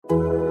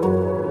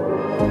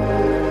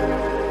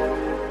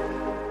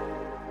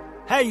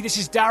Hey, this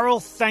is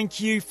Daryl. Thank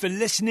you for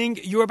listening.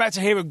 You're about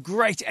to hear a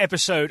great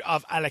episode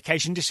of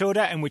Allocation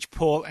Disorder in which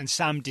Paul and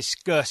Sam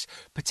discuss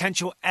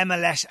potential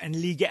MLS and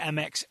Liga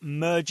MX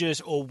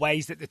mergers or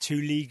ways that the two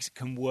leagues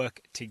can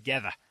work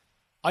together.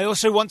 I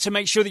also want to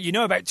make sure that you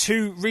know about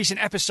two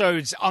recent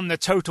episodes on the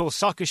Total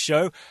Soccer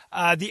Show.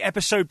 The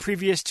episode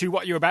previous to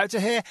what you're about to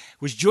hear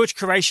was George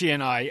Qureshi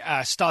and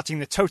I starting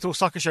the Total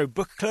Soccer Show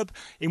book club,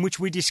 in which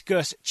we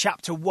discuss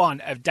Chapter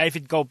 1 of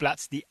David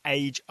Goldblatt's The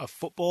Age of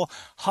Football.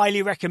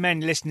 Highly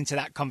recommend listening to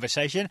that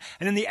conversation.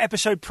 And then the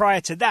episode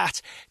prior to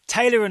that,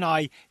 Taylor and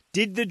I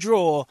did the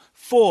draw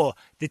for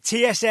the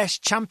TSS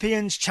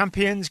Champions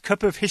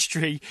Cup of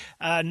History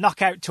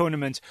knockout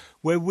tournament,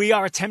 where we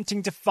are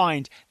attempting to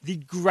find the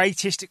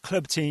greatest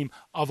club team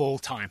of all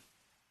time.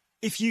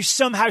 If you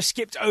somehow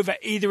skipped over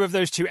either of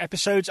those two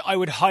episodes, I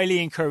would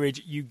highly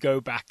encourage you go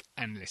back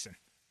and listen.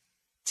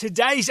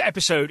 Today's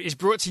episode is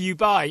brought to you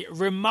by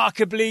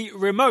Remarkably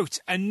Remote,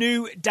 a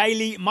new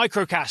daily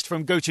microcast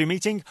from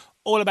GoToMeeting,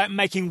 all about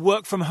making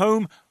work from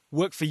home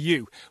work for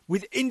you,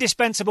 with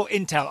indispensable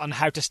intel on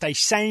how to stay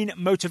sane,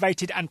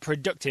 motivated and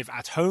productive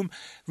at home.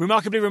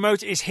 Remarkably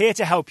Remote is here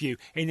to help you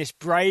in this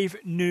brave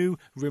new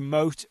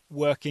remote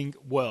working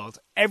world.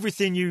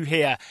 Everything you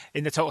hear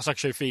in the Total Soccer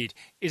Show feed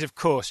is, of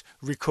course,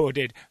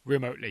 recorded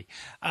remotely.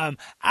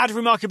 Add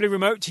Remarkably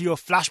Remote to your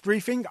flash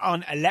briefing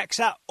on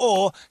Alexa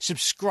or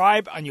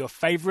subscribe on your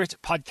favourite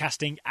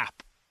podcasting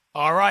app.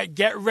 All right,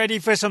 get ready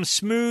for some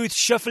smooth,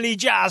 shuffly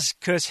jazz,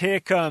 because here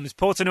comes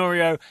Paul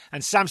Tenorio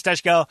and Sam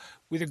Stejskal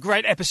with a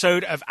great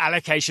episode of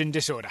Allocation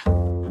Disorder.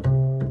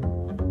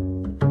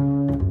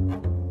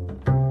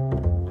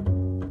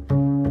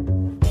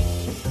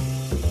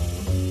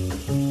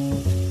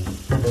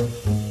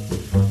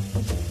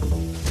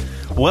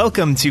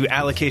 Welcome to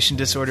Allocation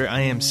Disorder.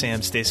 I am Sam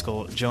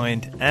Stejskal,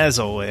 joined, as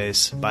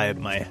always, by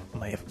my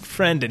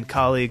friend and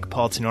colleague,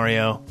 Paul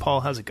Tenorio.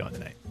 Paul, how's it going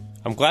tonight?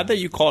 I'm glad that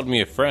you called me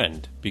a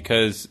friend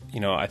because,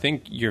 I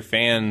think your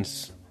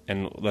fans,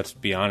 and let's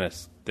be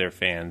honest, their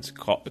fans,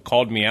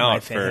 called me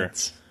out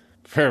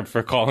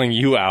for calling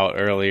you out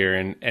earlier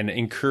and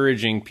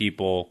encouraging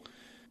people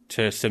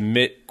to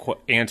submit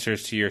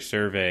answers to your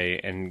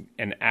survey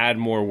and add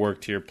more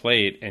work to your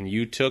plate. And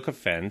you took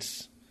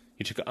offense.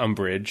 You took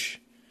umbrage.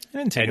 I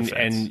didn't take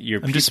offense.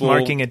 And I'm just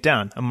marking it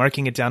down. I'm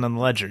marking it down on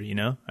the ledger,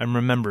 I'm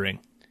remembering.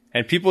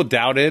 And people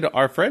doubted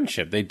our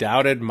friendship. They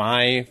doubted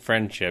my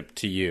friendship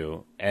to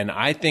you. And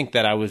I think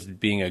that I was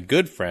being a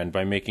good friend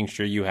by making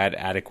sure you had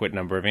adequate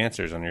number of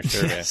answers on your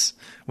survey. Yes.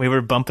 We were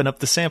bumping up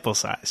the sample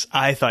size.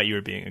 I thought you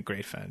were being a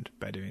great friend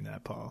by doing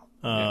that, Paul.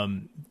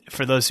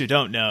 For those who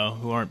don't know,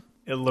 who aren't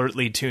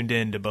alertly tuned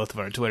in to both of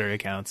our Twitter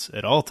accounts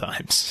at all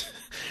times,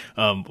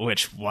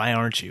 which why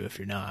aren't you if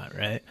you're not,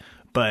 right?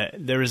 But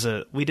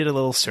we did a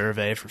little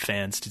survey for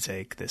fans to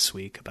take this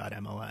week about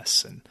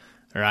MLS,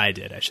 or I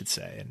did, I should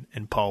say,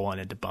 and Paul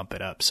wanted to bump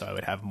it up so I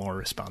would have more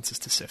responses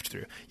to sift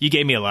through. You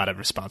gave me a lot of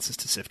responses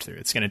to sift through.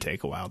 It's going to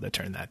take a while to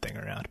turn that thing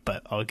around,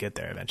 but I'll get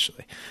there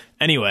eventually.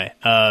 Anyway,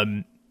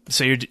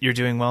 so you're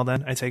doing well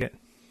then, I take it?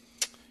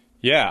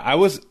 Yeah,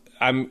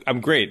 I'm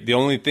great. The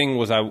only thing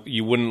was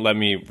you wouldn't let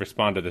me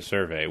respond to the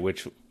survey,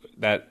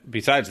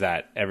 besides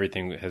that,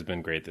 everything has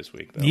been great this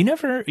week, though. You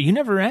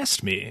never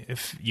asked me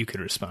if you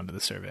could respond to the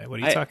survey. What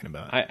are you talking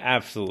about? I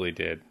absolutely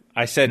did.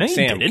 I said, no,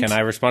 Sam, can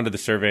I respond to the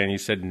survey? And you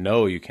said,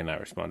 no, you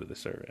cannot respond to the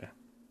survey.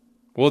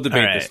 We'll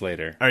debate this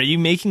later. Are you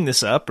making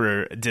this up,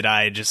 or did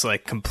I just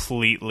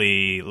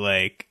completely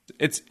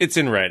It's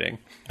in writing.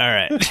 All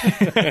right.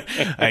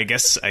 I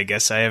guess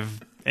I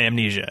have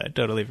amnesia. I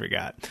totally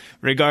forgot.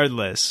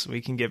 Regardless,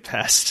 we can get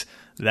past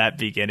that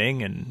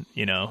beginning and,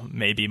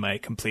 maybe my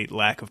complete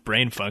lack of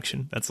brain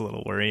function. That's a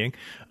little worrying.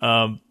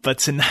 But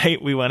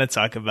tonight we want to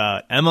talk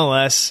about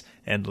MLS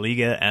and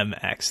Liga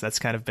MX. That's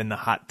kind of been the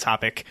hot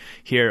topic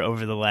here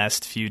over the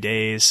last few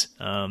days.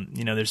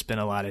 There's been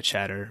a lot of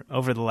chatter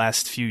over the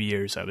last few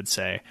years, I would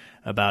say,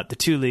 about the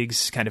two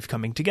leagues kind of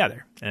coming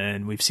together.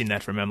 And we've seen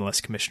that from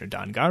MLS Commissioner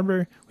Don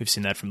Garber. We've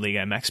seen that from Liga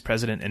MX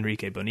President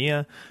Enrique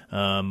Bonilla.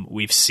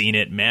 We've seen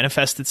it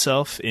manifest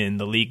itself in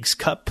the League's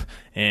Cup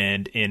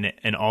and in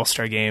an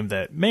all-star game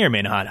that may or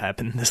may not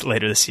happen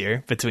later this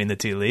year between the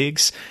two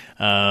leagues.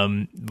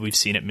 We've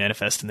seen it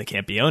manifest in the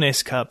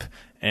Campeones Cup.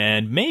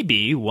 And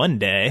maybe one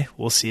day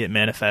we'll see it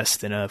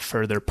manifest in a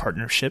further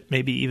partnership,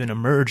 maybe even a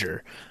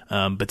merger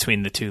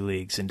between the two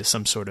leagues into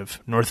some sort of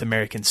North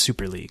American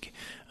Super League.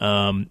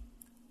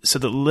 So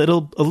a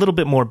little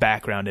bit more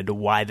background into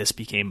why this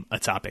became a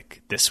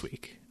topic this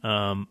week.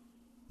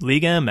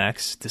 Liga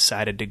MX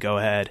decided to go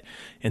ahead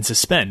and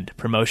suspend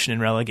promotion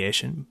and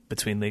relegation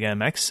between Liga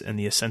MX and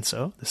the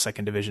Ascenso, the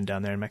second division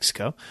down there in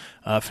Mexico,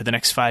 for the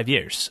next 5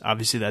 years.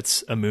 Obviously,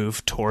 that's a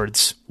move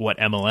towards what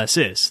MLS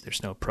is.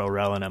 There's no pro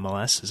rel in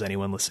MLS, as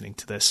anyone listening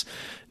to this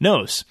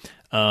knows.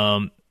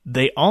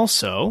 They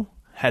also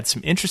had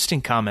some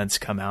interesting comments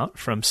come out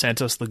from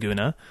Santos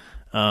Laguna,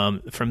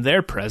 from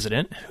their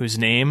president, whose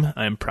name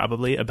I'm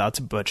probably about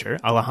to butcher,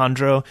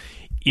 Alejandro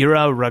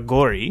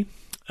Irarrágorri.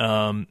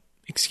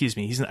 Excuse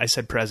me, I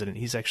said president.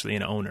 He's actually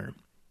an owner.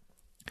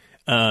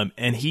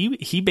 And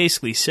he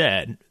basically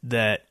said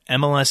that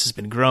MLS has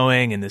been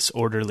growing in this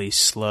orderly,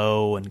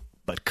 slow,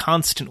 but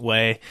constant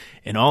way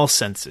in all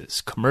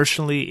senses: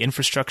 commercially,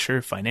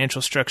 infrastructure,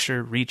 financial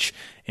structure, reach,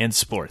 and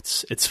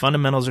sports. Its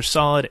fundamentals are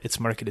solid. Its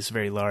market is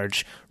very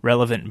large,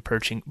 relevant in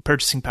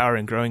purchasing power,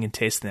 and growing in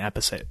taste and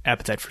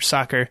appetite for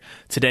soccer.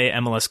 Today,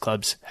 MLS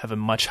clubs have a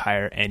much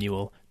higher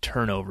annual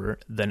turnover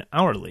than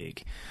our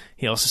league.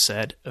 He also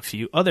said a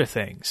few other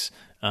things.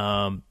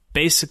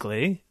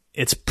 Basically,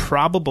 it's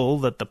probable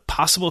that the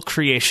possible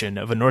creation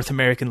of a North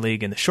American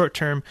league in the short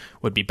term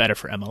would be better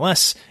for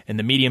MLS, in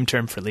the medium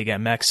term for Liga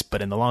MX,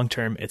 but in the long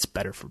term, it's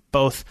better for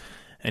both.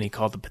 And he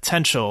called the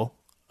potential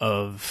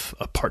of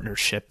a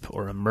partnership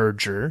or a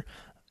merger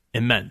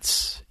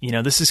immense.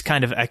 This is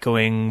kind of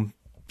echoing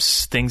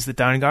things that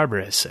Don Garber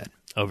has said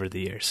over the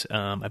years.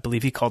 I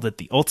believe he called it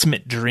the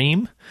ultimate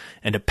dream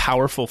and a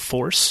powerful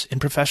force in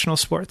professional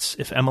sports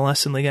if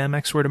MLS and Liga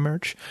MX were to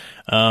merge.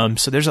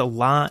 So there's a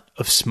lot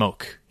of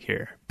smoke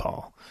here,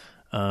 Paul.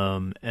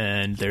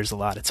 And there's a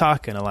lot of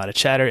talk and a lot of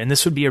chatter, and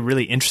this would be a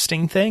really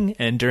interesting thing.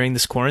 And during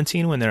this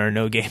quarantine, when there are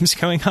no games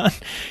going on,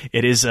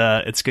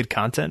 it's good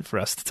content for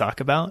us to talk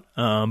about.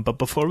 But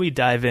before we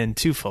dive in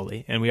too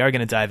fully, and we are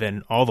going to dive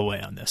in all the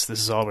way on this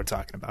is all we're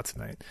talking about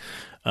tonight.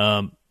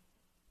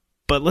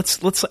 But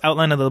let's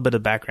outline a little bit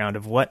of background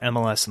of what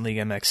MLS and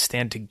Liga MX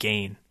stand to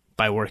gain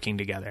by working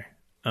together.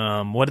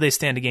 What do they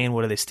stand to gain?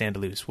 What do they stand to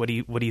lose? What do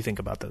you think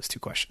about those two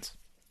questions?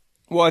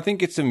 Well, I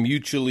think it's a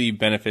mutually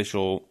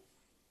beneficial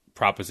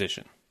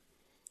proposition.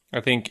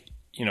 I think,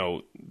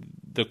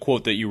 the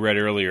quote that you read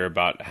earlier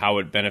about how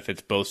it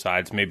benefits both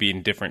sides, maybe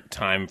in different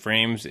time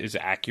frames, is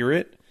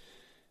accurate.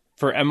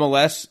 For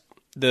MLS,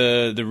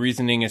 the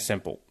reasoning is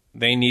simple.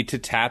 They need to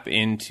tap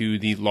into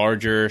the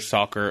larger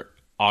soccer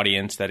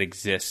audience that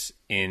exists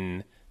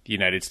in the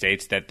United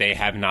States that they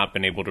have not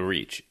been able to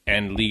reach.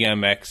 And Liga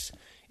MX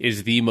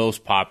is the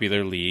most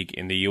popular league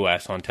in the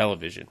U.S. on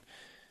television.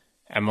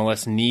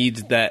 MLS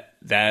needs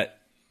that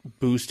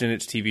boost in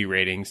its TV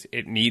ratings.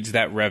 It needs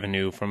that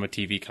revenue from a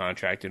TV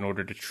contract in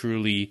order to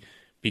truly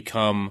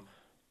become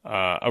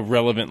a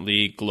relevant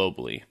league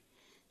globally.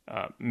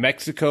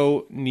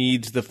 Mexico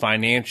needs the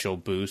financial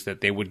boost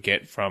that they would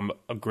get from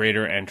a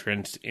greater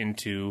entrance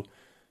into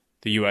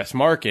the U.S.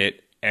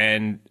 market.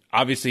 And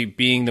obviously,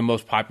 being the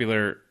most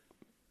popular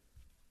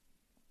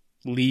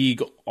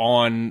league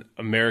on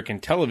American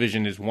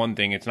television is one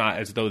thing. It's not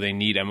as though they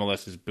need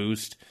MLS's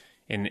boost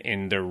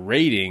in their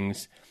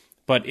ratings,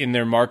 but in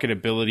their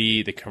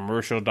marketability, the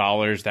commercial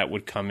dollars that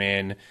would come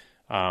in,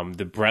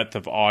 the breadth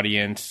of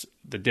audience,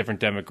 the different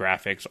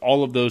demographics,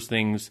 all of those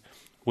things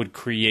would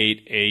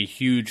create a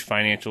huge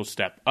financial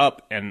step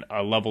up and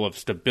a level of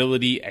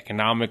stability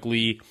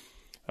economically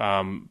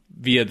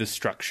via the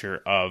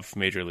structure of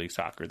Major League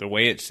Soccer, the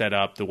way it's set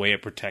up, the way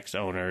it protects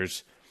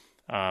owners,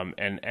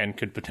 and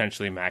could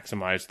potentially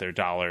maximize their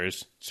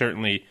dollars.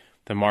 Certainly,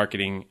 the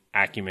marketing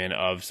acumen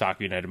of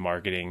Soccer United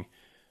marketing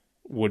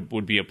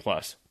would be a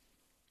plus.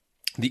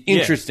 The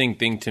interesting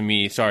thing to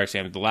me, sorry,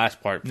 Sam, the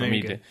last part for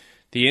me,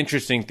 the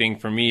interesting thing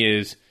for me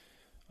is,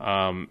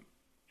 and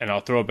I'll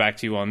throw it back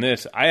to you on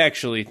this. I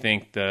actually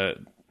think the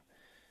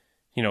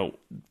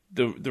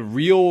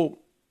real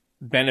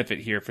benefit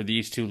here for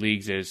these two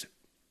leagues is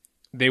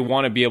they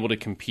want to be able to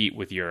compete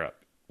with Europe,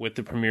 with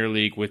the Premier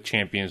League, with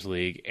Champions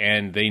League,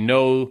 and they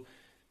know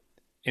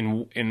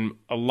in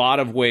a lot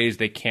of ways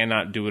they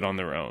cannot do it on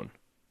their own.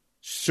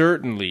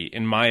 Certainly,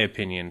 in my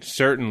opinion,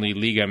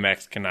 Liga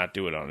MX cannot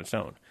do it on its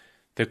own.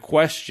 The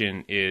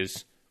question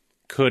is,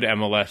 could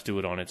MLS do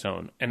it on its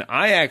own? And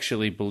I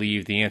actually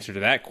believe the answer to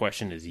that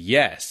question is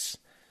yes,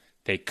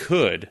 they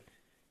could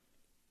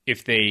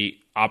if they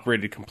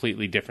operated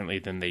completely differently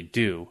than they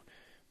do.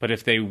 But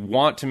if they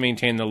want to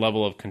maintain the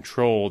level of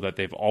control that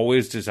they've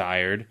always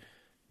desired,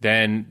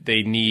 then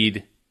they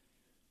need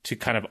to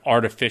kind of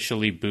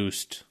artificially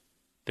boost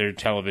their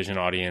television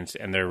audience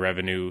and their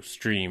revenue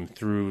stream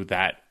through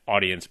that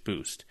audience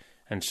boost.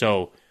 And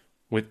so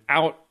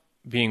without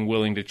being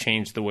willing to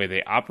change the way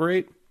they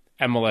operate,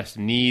 MLS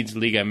needs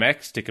Liga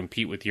MX to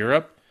compete with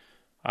Europe.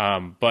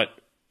 But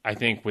I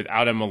think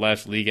without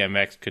MLS, Liga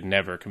MX could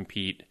never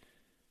compete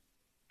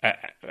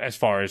as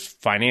far as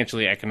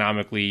financially,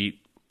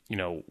 economically,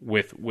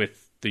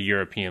 with the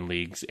European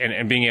leagues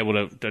and being able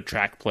to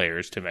attract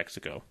players to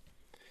Mexico.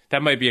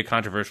 That might be a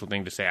controversial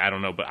thing to say. I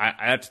don't know, but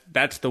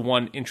that's the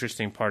one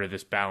interesting part of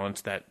this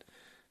balance that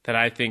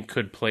I think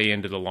could play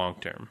into the long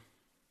term.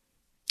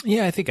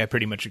 Yeah, I think I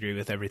pretty much agree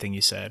with everything you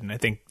said, and I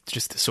think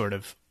just to sort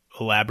of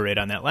elaborate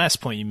on that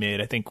last point you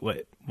made, I think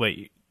what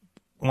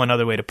one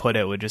other way to put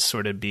it would just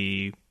sort of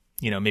be,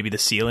 maybe the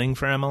ceiling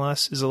for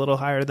MLS is a little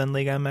higher than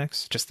Liga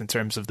MX, just in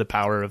terms of the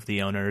power of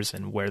the owners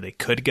and where they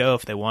could go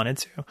if they wanted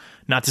to.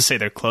 Not to say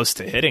they're close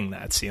to hitting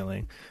that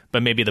ceiling,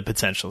 but maybe the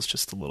potential is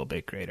just a little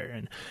bit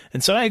greater.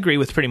 And so I agree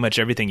with pretty much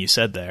everything you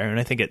said there, and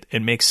I think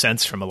it makes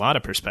sense from a lot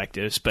of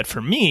perspectives. But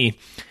for me,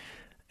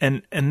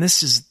 and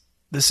this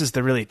is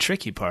the really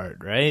tricky part,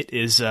 right,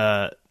 is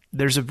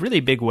there's a really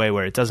big way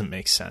where it doesn't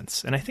make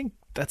sense. And I think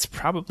that's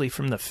probably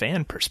from the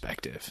fan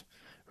perspective,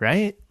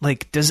 right?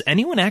 Like, does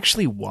anyone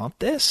actually want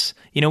this?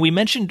 You know, we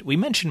mentioned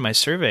my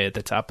survey at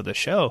the top of the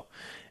show,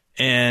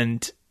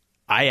 and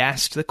I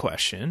asked the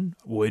question,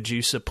 would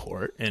you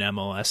support an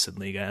MLS and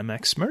Liga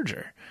MX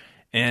merger?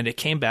 And it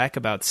came back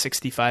about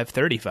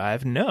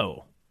 65-35,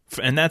 no.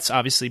 And that's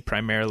obviously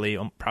primarily,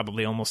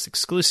 probably almost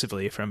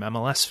exclusively from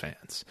MLS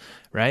fans,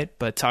 right?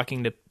 But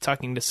talking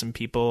to some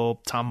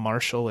people, Tom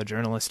Marshall, a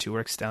journalist who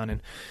works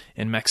down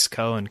in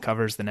Mexico and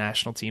covers the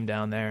national team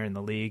down there in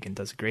the league and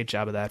does a great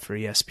job of that for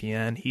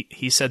ESPN.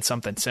 He said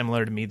something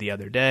similar to me the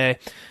other day.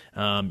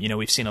 You know,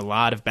 we've seen a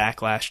lot of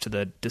backlash to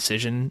the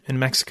decision in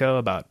Mexico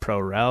about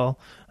Pro Rel,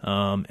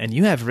 and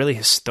you have really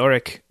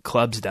historic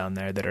clubs down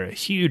there that are a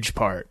huge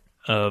part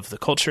of the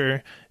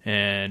culture,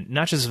 and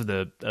not just of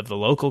the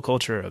local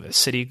culture of a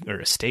city or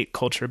a state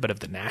culture, but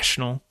of the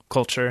national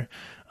culture.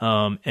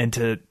 And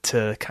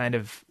to kind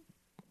of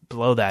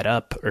blow that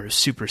up or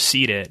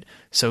supersede it,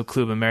 so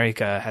Club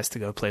America has to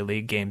go play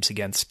league games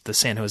against the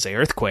San Jose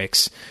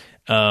Earthquakes,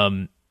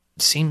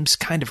 seems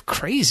kind of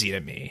crazy to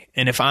me.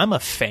 And if I'm a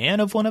fan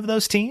of one of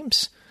those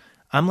teams,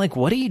 I'm like,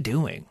 what are you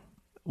doing?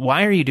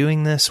 Why are you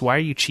doing this? Why are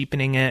you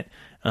cheapening it?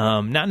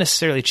 Not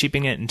necessarily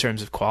cheaping it in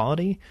terms of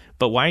quality,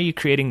 but why are you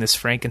creating this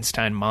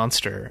Frankenstein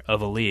monster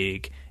of a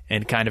league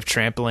and kind of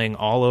trampling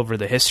all over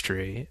the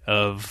history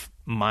of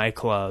my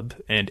club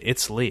and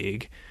its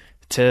league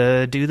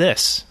to do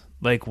this?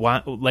 Like,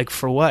 why? Like,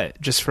 for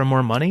what? Just for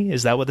more money?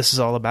 Is that what this is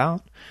all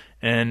about?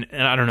 And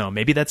I don't know.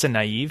 Maybe that's a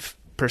naive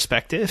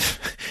perspective.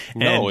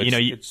 No, and,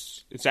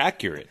 it's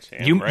accurate.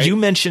 Sam, right? You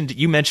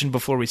mentioned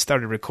before we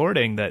started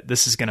recording that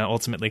this is going to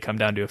ultimately come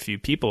down to a few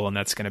people, and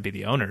that's going to be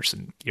the owners.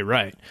 And you're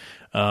right.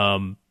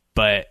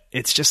 But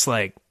it's just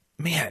like,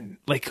 man,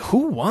 like,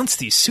 who wants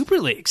these super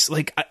leagues?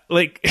 Like,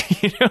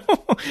 you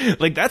know,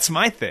 like, that's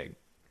my thing.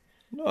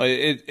 No,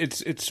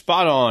 it's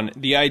spot on.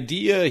 The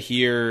idea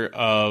here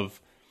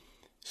of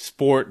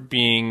sport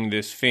being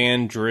this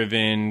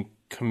fan-driven,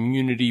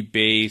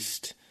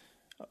 community-based,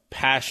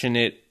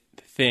 passionate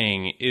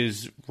thing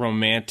is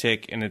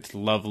romantic, and it's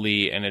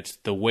lovely, and it's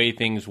the way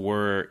things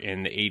were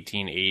in the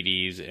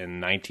 1880s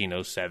and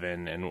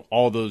 1907 and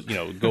all those, you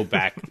know, go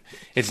back.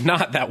 It's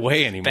not that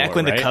way anymore. Back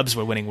when right? the Cubs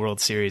were winning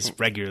World Series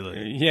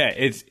regularly. Yeah,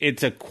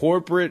 it's a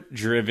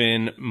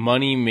corporate-driven,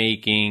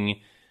 money-making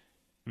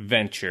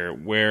venture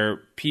where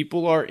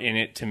people are in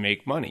it to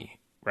make money,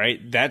 right?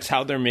 That's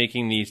how they're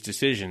making these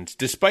decisions.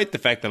 Despite the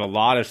fact that a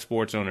lot of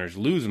sports owners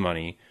lose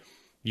money,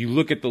 you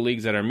look at the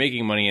leagues that are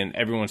making money and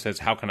everyone says,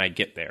 how can I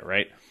get there,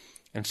 right?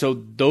 And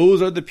so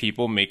those are the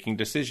people making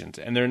decisions,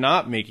 and they're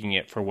not making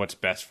it for what's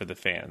best for the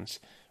fans,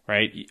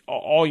 right?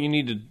 All you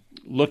need to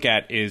look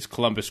at is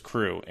Columbus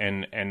Crew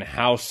and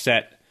how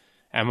set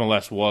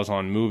MLS was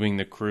on moving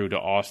the Crew to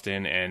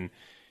Austin. And,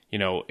 you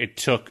know, it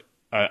took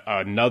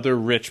another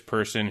rich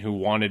person who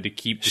wanted to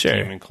keep the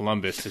team in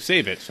Columbus to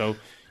save it. So,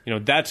 you know,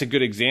 that's a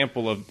good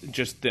example of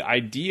just the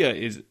idea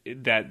is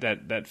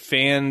that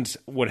fans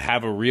would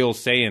have a real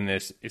say in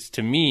this is,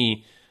 to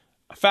me,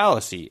 a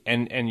fallacy.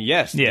 And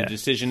yes, the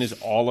decision is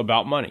all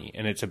about money,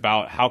 and it's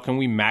about how can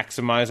we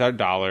maximize our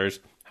dollars,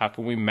 how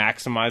can we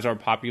maximize our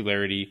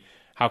popularity,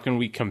 how can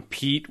we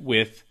compete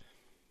with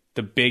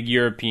the big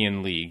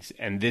European leagues,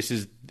 and this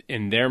is,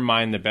 in their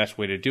mind, the best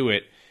way to do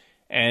it.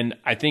 And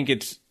I think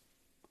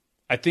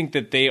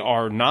that they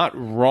are not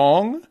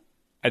wrong.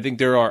 I think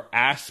there are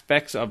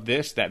aspects of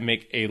this that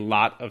make a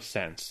lot of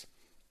sense.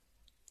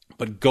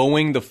 But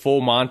going the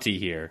full Monty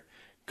here,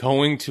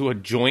 going to a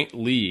joint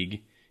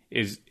league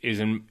is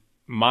in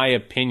my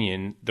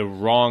opinion, the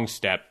wrong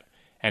step.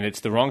 And it's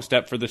the wrong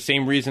step for the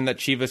same reason that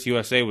Chivas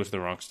USA was the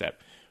wrong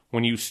step.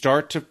 When you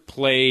start to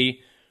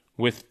play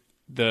with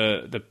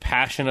the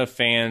passion of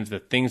fans, the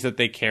things that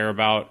they care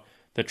about,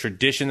 the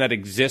tradition that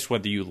exists,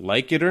 whether you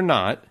like it or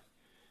not,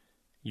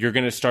 you're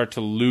going to start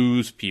to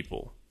lose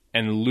people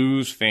and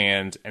lose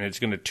fans, and it's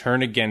going to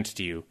turn against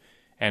you.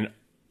 And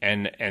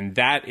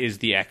that is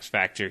the X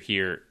factor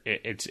here.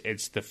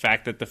 It's the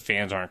fact that the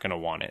fans aren't going to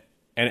want it,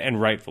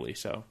 and rightfully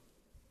so.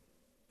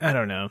 I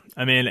don't know.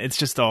 I mean, it's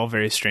just all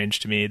very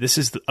strange to me. This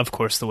is, of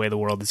course, the way the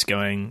world is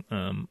going.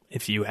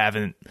 If you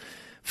haven't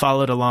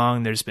followed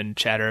along, there's been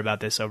chatter about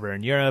this over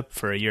in Europe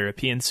for a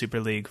European Super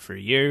League for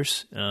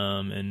years,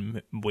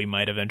 and we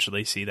might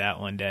eventually see that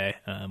one day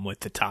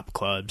with the top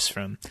clubs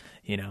from,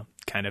 you know,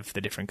 kind of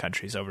the different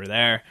countries over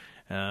there,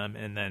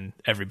 and then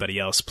everybody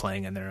else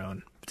playing in their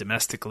own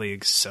domestic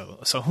leagues.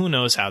 So who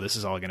knows how this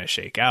is all going to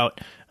shake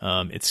out.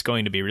 It's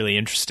going to be really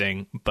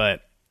interesting,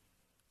 but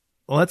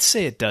let's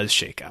say it does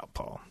shake out,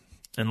 Paul.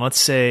 And let's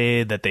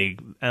say that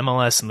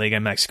MLS and Liga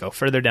MX go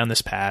further down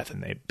this path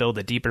and they build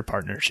a deeper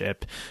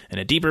partnership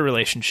and a deeper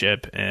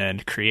relationship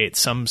and create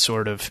some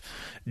sort of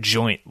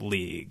joint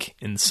league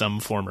in some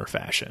form or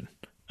fashion.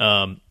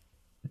 Well,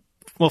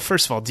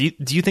 first of all, do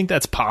you think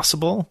that's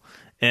possible?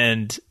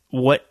 And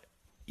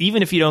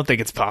even if you don't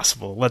think it's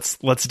possible,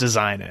 let's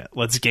design it.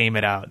 Let's game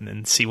it out and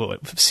then see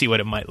what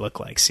it might look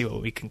like. See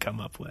what we can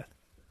come up with.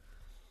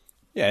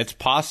 Yeah, it's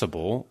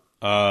possible.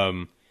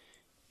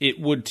 It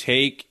would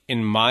take,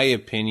 in my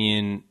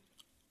opinion,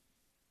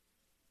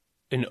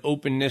 an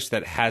openness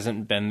that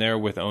hasn't been there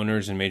with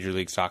owners in Major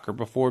League Soccer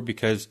before,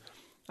 because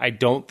I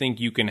don't think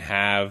you can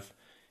have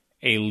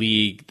a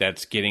league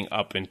that's getting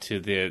up into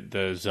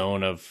the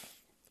zone of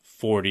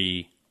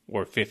 40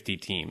 or 50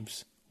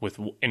 teams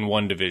in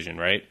one division,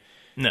 right?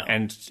 No.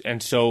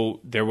 And so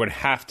there would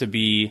have to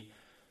be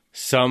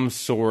some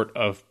sort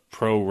of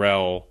pro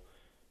rel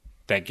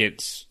that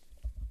gets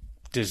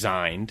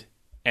designed,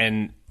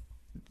 and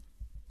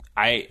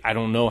I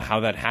don't know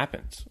how that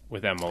happens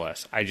with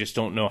MLS. I just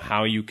don't know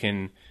how you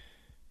can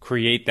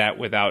create that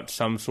without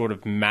some sort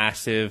of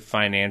massive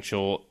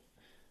financial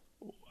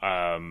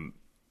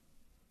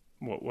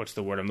what's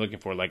the word I'm looking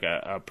for? Like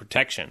a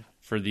protection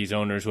for these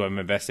owners who have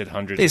invested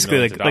hundreds basically of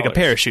millions of dollars. like a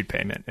parachute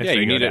payment. Yeah,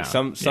 you need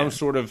some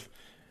sort of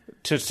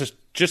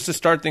just to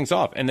start things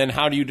off. And then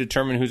how do you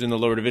determine who's in the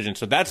lower division?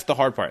 So that's the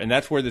hard part, and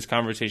that's where this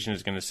conversation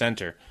is going to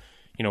center.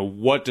 You know,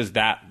 what does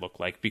that look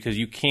like? Because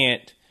you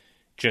can't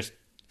just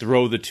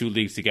throw the two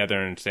leagues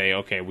together and say,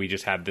 okay, we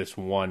just have this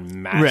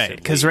one massive right.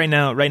 Because league.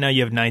 right now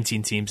you have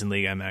 19 teams in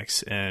League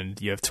MX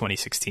and you have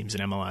 26 teams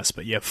in MLS,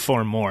 but you have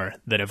 4 more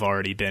that have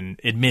already been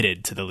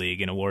admitted to the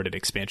league and awarded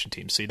expansion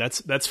teams. So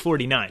that's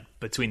 49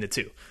 between the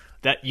two.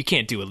 That you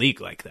can't do a league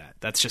like that.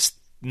 That's just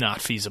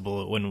not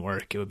feasible. It wouldn't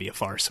work. It would be a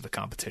farce of a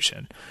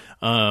competition.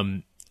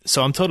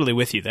 So I'm totally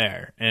with you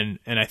there, and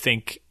I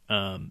think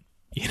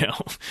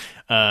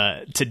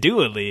to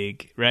do a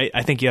league, right,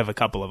 I think you have a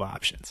couple of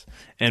options.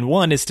 And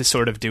one is to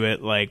sort of do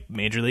it like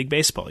Major League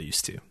Baseball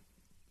used to,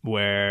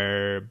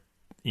 where,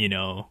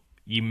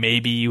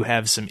 you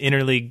have some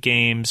interleague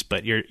games,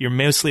 but you're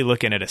mostly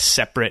looking at a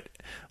separate,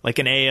 like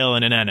an AL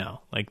and an NL,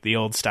 like the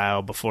old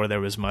style before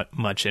there was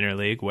much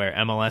interleague, where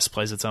MLS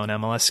plays its own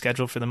MLS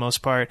schedule for the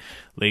most part,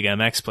 League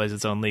MX plays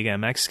its own League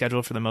MX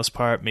schedule for the most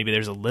part. Maybe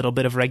there's a little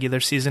bit of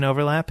regular season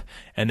overlap,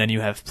 and then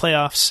you have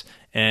playoffs,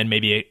 and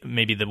maybe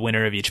the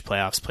winner of each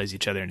playoffs plays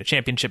each other in a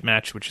championship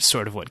match, which is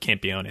sort of what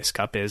Campeones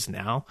Cup is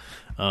now.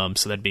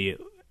 So that'd be,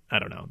 I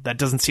don't know, that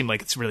doesn't seem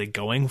like it's really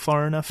going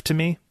far enough to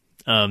me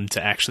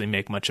to actually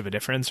make much of a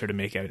difference or to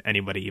make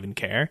anybody even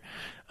care.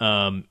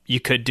 You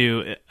could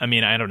do,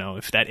 I don't know,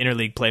 if that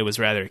interleague play was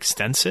rather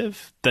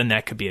extensive, then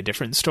that could be a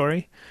different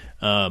story.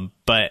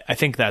 But I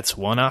think that's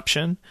one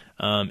option.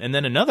 And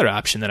then another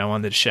option that I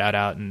wanted to shout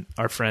out, and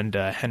our friend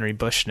Henry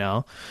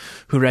Bushnell,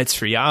 who writes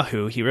for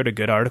Yahoo, he wrote a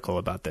good article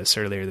about this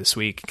earlier this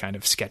week, kind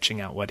of sketching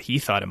out what he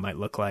thought it might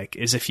look like,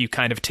 is if you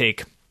kind of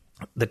take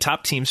the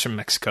top teams from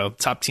Mexico,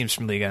 top teams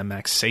from Liga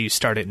MX, say you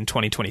start it in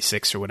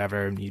 2026 or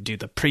whatever, and you do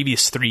the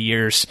previous 3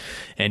 years,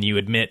 and you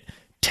admit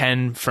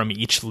 10 from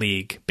each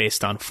league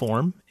based on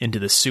form into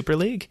the Super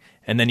League,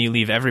 and then you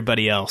leave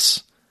everybody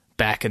else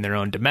back in their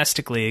own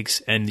domestic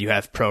leagues, and you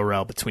have pro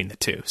rel between the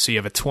two. So you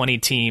have a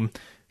 20-team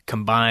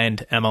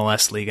combined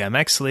MLS Liga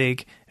MX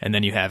league, and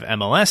then you have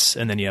MLS,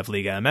 and then you have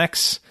Liga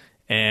MX,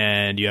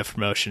 and you have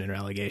promotion and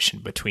relegation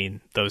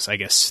between those, I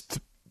guess,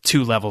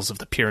 two levels of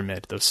the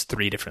pyramid, those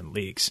 3 different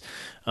leagues.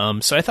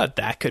 So I thought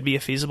that could be a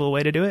feasible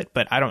way to do it,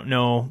 but I don't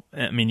know.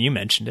 You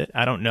mentioned it.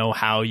 I don't know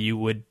how you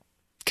would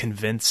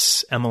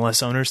convince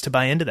MLS owners to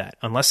buy into that,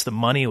 unless the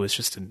money was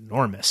just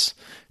enormous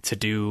to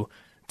do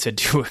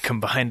a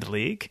combined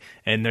league,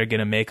 and they're going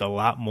to make a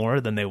lot more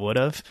than they would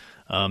have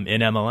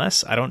in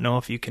MLS. I don't know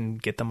if you can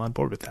get them on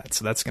board with that.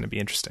 So that's going to be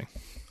interesting.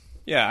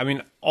 Yeah,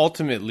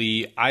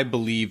 ultimately, I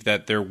believe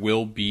that there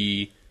will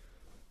be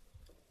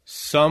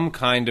some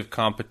kind of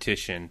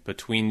competition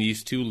between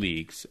these two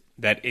leagues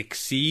that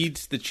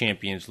exceeds the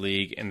Champions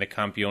League and the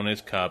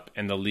Campeones Cup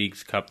and the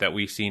Leagues Cup that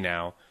we see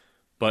now,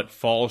 but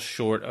falls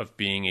short of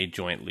being a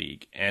joint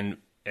league. And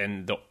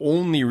the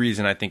only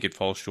reason I think it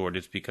falls short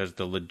is because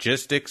the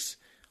logistics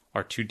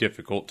are too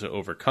difficult to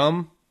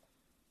overcome.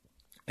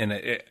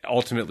 And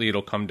ultimately,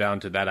 it'll come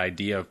down to that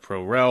idea of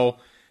pro rel,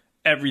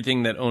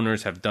 everything that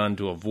owners have done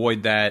to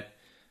avoid that,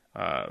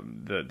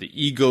 the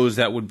egos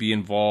that would be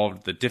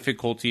involved, the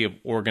difficulty of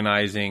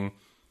organizing,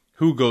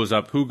 who goes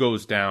up, who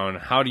goes down,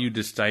 how do you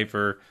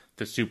decipher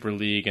the Super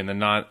League and the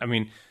not.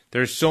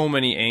 There's so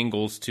many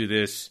angles to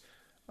this.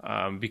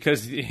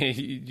 Because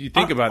you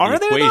think about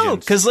the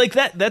equations. Because like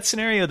that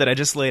scenario that I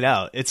just laid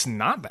out, it's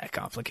not that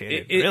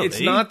complicated. Really.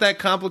 It's not that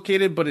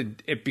complicated, but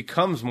it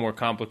becomes more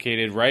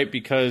complicated, right?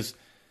 Because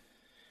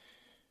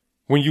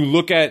when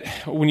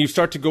you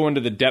start to go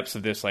into the depths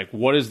of this, like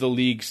what is the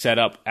league set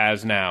up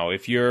as now?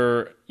 If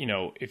you're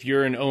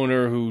an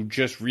owner who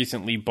just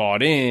recently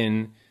bought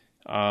in,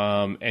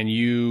 and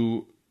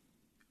you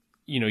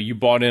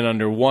bought in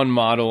under one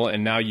model,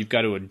 and now you've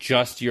got to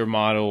adjust your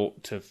model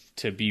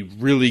to be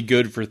really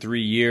good for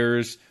 3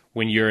 years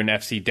when you're in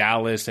FC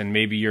Dallas, and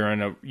maybe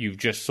you've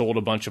just sold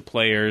a bunch of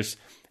players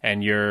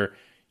and your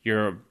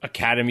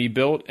academy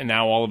built, and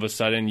now all of a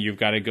sudden you've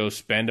got to go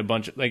spend a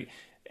bunch of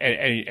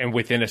and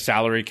within a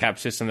salary cap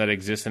system that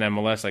exists in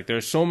MLS, like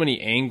there's so many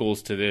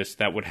angles to this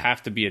that would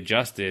have to be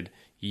adjusted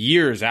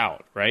years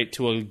out, right?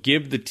 To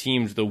give the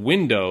teams the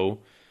window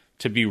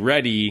to be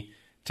ready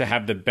to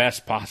have the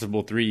best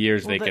possible 3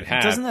 years they could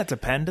have. Doesn't that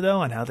depend,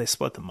 though, on how they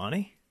split the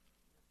money?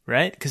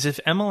 Right? Because if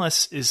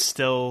MLS is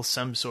still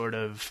some sort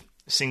of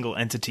single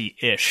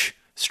entity-ish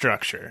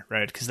structure,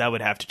 right? Because that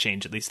would have to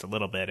change at least a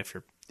little bit if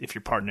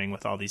you're partnering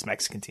with all these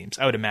Mexican teams.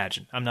 I would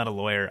imagine. I'm not a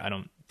lawyer. I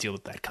don't deal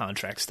with that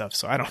contract stuff,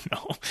 so I don't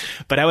know.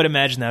 But I would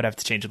imagine that would have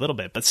to change a little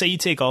bit. But say you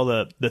take all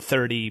the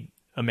 30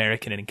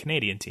 American and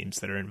Canadian teams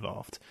that are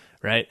involved,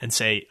 right? And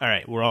say, all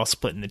right, we're all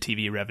splitting the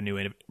TV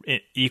revenue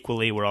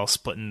equally. We're all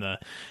splitting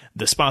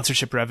the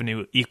sponsorship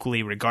revenue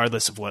equally,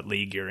 regardless of what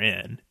league you're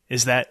in.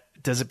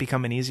 Does it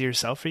become an easier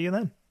sell for you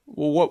then?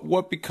 Well,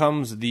 what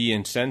becomes the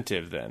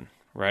incentive then,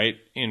 right?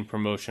 In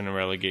promotion and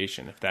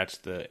relegation, if that's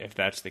the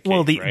case.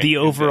 Well, right? the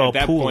overall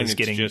pool point, is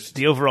getting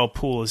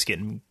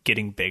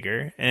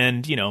bigger,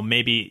 and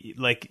maybe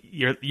like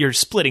you're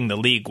splitting the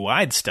league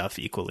wide stuff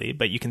equally,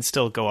 but you can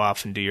still go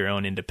off and do your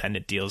own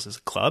independent deals as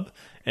a club,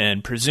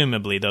 and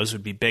presumably those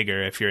would be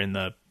bigger if you're in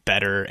the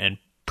better and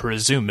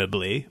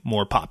presumably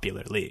more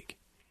popular league.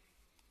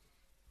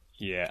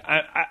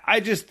 Yeah, I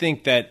just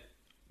think that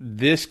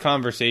this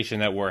conversation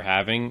that we're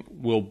having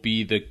will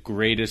be the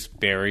greatest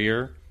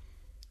barrier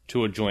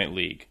to a joint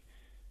league.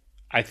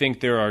 I think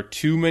there are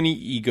too many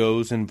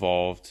egos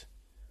involved.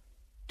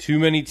 Too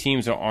many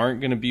teams that aren't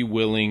going to be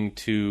willing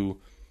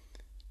to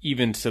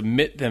even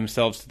submit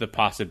themselves to the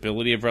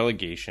possibility of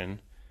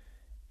relegation.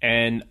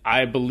 And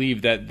I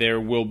believe that there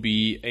will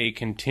be a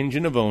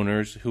contingent of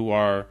owners who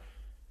are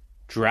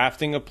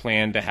drafting a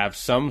plan to have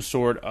some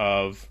sort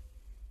of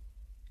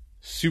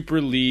Super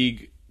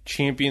League,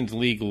 Champions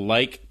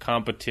League-like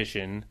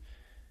competition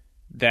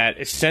that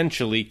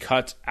essentially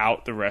cuts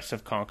out the rest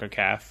of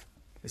CONCACAF.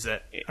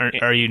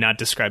 Are you not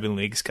describing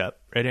Leagues Cup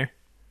right here?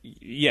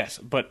 Yes,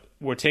 but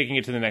we're taking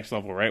it to the next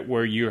level, right?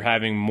 Where you're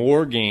having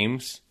more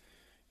games,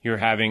 you're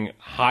having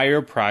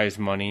higher prize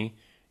money,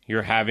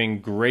 you're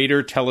having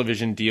greater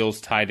television deals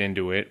tied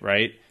into it,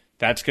 right?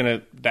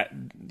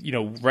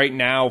 Right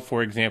now,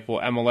 for example,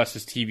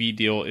 MLS's TV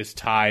deal is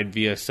tied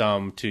via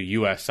some to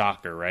U.S.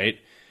 soccer, right?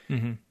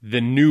 Mm-hmm.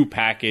 The new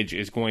package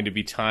is going to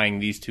be tying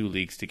these two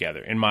leagues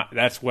together.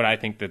 That's what I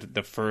think that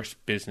the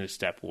first business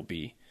step will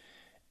be.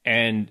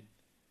 And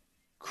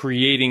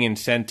creating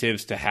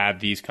incentives to have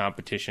these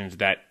competitions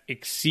that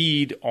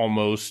exceed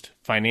almost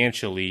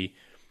financially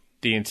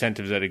the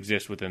incentives that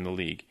exist within the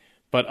league,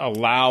 but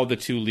allow the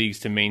two leagues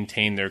to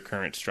maintain their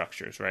current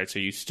structures, right? So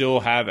you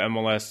still have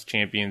MLS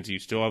champions, you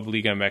still have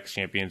Liga MX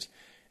champions,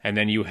 and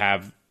then you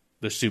have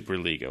the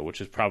Superliga, which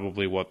is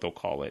probably what they'll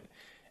call it.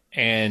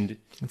 And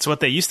it's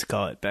what they used to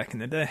call it back in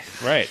the day.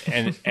 Right.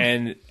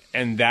 And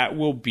that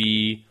will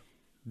be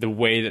the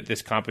way that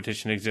this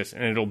competition exists.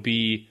 And it'll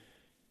be,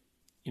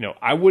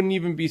 I wouldn't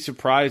even be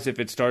surprised if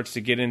it starts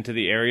to get into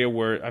the area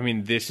where,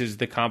 this is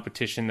the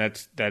competition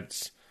that's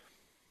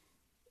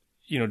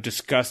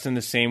discussed in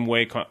the same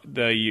way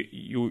the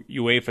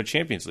UEFA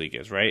Champions League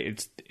is,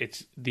 right?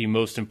 It's the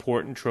most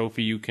important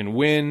trophy you can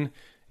win.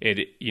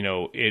 It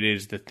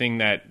is the thing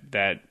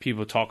that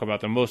people talk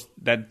about the most.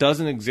 That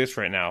doesn't exist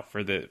right now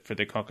for the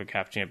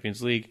CONCACAF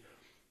Champions League.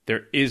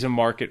 There is a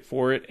market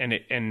for it,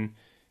 and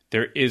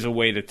there is a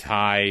way to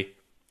tie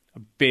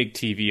big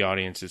TV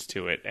audiences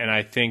to it, and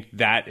I think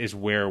that is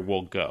where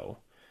we'll go.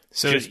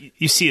 So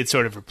you see it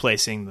sort of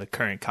replacing the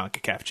current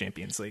CONCACAF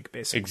Champions League,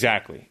 basically.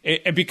 Exactly,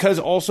 because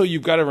also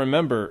you've got to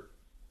remember,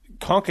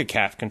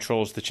 CONCACAF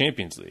controls the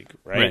Champions League,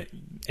 right?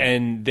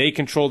 And they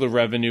control the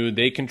revenue,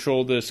 they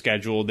control the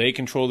schedule, they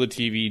control the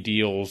TV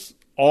deals.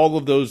 All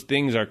of those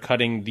things are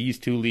cutting these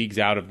two leagues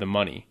out of the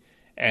money,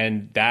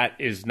 and that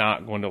is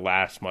not going to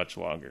last much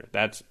longer.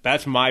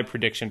 That's my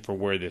prediction for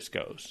where this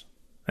goes.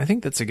 I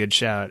think that's a good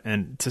shout.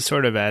 And to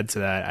sort of add to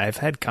that, I've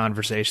had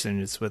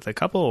conversations with a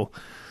couple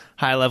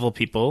high-level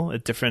people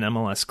at different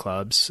MLS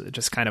clubs,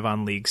 just kind of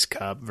on Leagues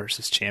Cup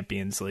versus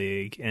Champions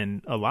League.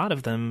 And a lot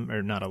of them,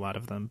 or not a lot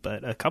of them,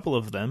 but a couple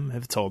of them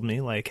have told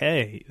me, like,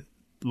 hey,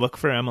 look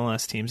for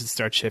MLS teams to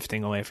start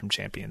shifting away from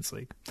Champions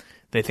League.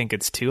 They think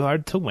it's too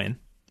hard to win,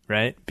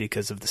 right?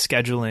 Because of the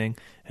scheduling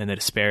and the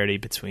disparity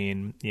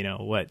between,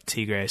 what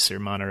Tigres or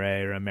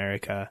Monterrey or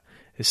America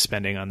is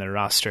spending on their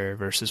roster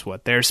versus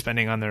what they're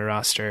spending on their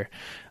roster.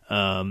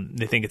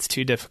 They think it's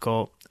too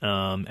difficult,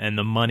 and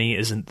the money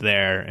isn't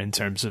there in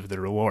terms of the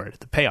reward.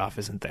 The payoff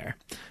isn't there.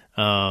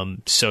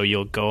 So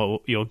you'll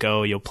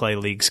play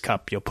Leagues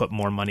Cup, you'll put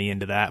more money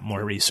into that,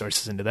 more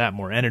resources into that,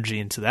 more energy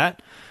into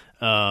that.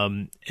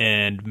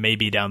 And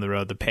maybe down the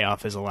road, the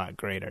payoff is a lot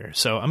greater.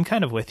 So I'm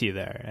kind of with you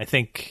there. I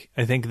think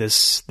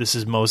this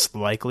is most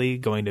likely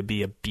going to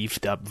be a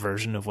beefed up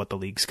version of what the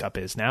Leagues Cup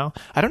is now.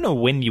 I don't know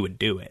when you would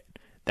do it.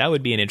 That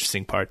would be an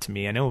interesting part to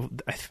me. I know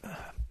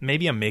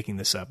maybe I'm making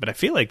this up, but I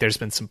feel like there's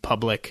been some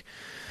public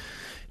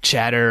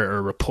chatter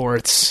or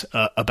reports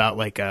about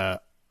like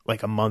a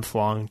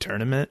month-long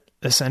tournament,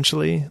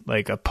 essentially,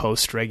 like a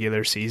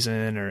post-regular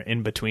season or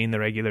in between the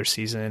regular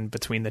season,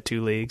 between the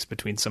two leagues,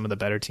 between some of the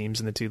better teams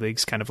in the two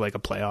leagues, kind of like a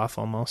playoff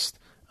almost.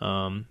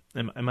 Am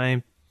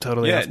I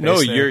totally off base no,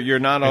 there? You're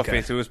not off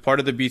base. It was part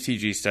of the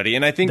BCG study,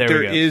 and I think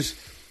there is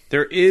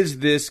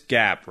this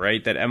gap,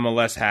 right, that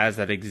MLS has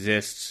that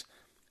exists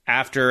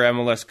after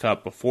MLS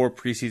Cup, before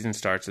preseason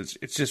starts.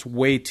 It's just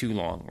way too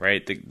long,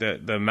 right?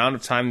 The amount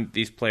of time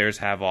these players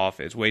have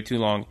off is way too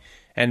long,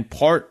 and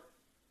part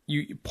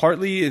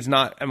partly is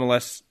not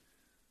MLS.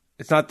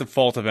 It's not the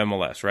fault of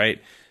MLS,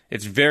 right?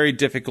 It's very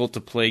difficult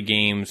to play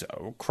games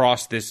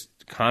across this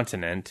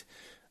continent,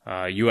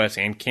 U.S.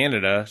 and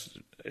Canada,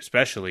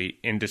 especially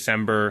in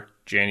December,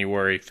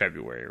 January,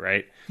 February,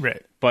 right?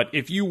 Right. But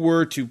if you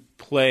were to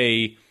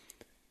play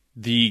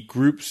the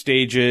group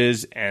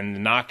stages and the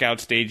knockout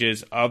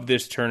stages of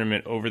this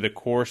tournament over the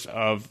course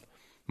of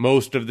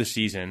most of the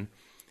season,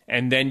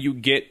 and then you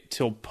get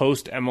till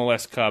post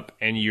MLS Cup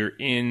and you're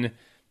in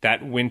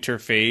that winter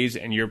phase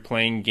and you're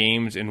playing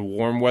games in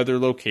warm weather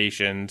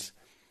locations,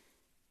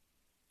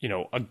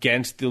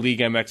 against the League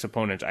MX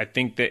opponents, I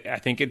think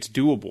it's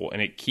doable,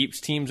 and it keeps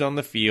teams on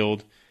the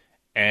field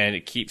and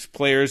it keeps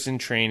players in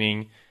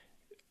training.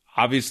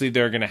 Obviously,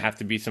 there are going to have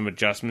to be some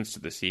adjustments to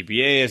the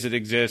CBA as it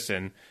exists,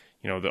 and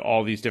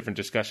all these different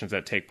discussions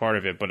that take part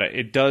of it. But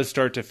it does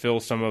start to fill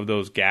some of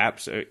those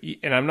gaps.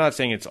 And I'm not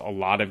saying it's a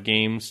lot of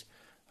games,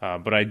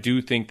 but I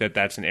do think that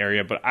that's an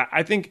area. But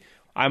I think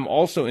I'm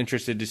also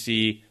interested to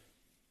see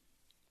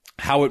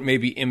how it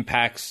maybe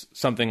impacts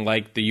something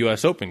like the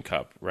U.S. Open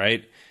Cup,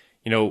 right?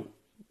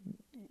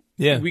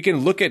 Yeah, we can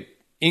look at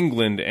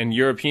England and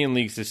European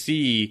leagues to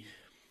see,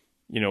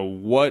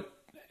 what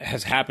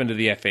has happened to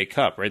the FA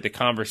Cup, right? The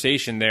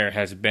conversation there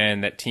has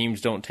been that teams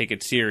don't take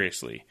it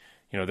seriously.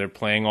 They're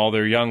playing all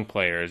their young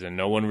players, and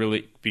no one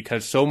really,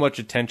 because so much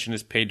attention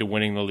is paid to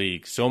winning the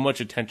league, so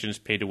much attention is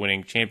paid to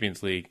winning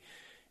Champions League.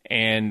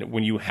 And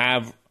when you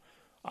have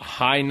a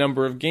high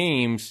number of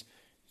games,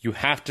 you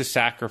have to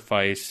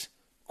sacrifice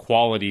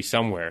quality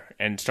somewhere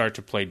and start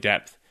to play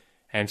depth.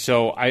 And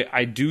so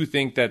I do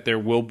think that there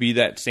will be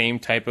that same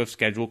type of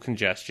schedule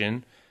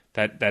congestion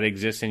that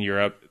exists in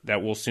Europe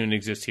that will soon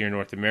exist here in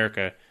North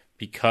America,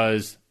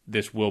 because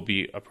this will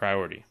be a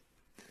priority.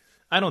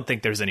 I don't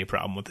think there's any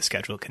problem with the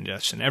schedule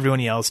congestion.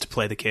 Everyone yells to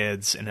play the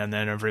kids, and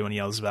then everyone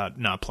yells about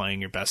not playing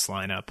your best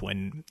lineup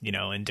when,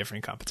 in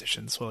different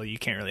competitions. Well, you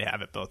can't really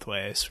have it both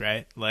ways,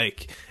 right?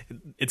 Like,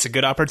 it's a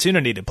good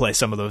opportunity to play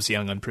some of those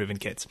young, unproven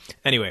kids.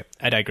 Anyway,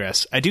 I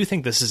digress. I do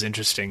think this is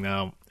interesting,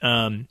 though.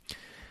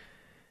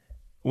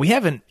 We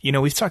haven't,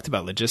 we've talked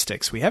about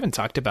logistics. We haven't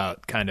talked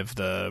about kind of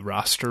the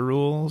roster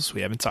rules.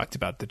 We haven't talked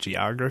about the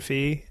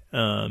geography.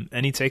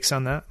 Any takes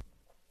on that?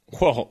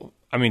 Well,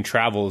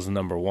 travel is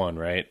number one,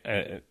 right?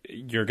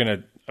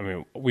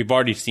 We've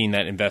already seen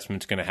that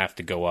investment's going to have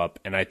to go up.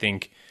 And I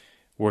think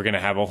we're going to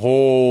have a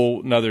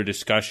whole nother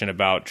discussion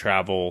about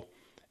travel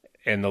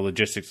and the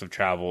logistics of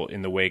travel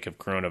in the wake of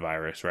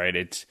coronavirus, right?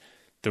 It's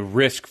the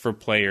risk for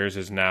players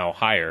is now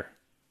higher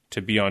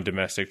to be on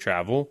domestic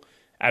travel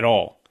at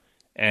all.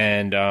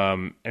 And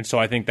so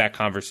I think that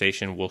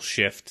conversation will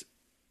shift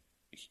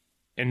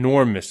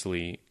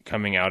enormously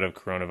coming out of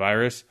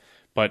coronavirus,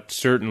 but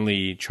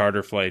certainly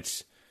charter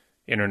flights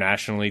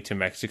internationally to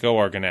Mexico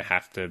are going to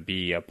have to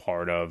be a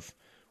part of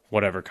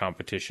whatever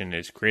competition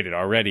is created.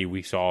 Already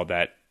we saw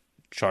that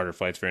charter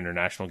flights for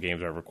international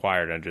games are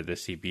required under the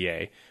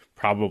CBA,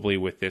 probably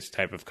with this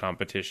type of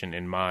competition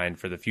in mind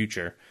for the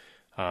future.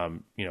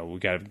 We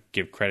got to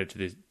give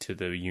credit to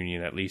the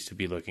union at least to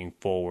be looking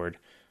forward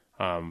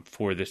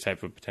for this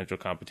type of potential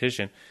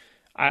competition.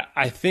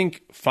 I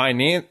think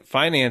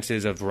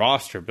finances of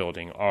roster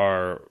building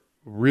are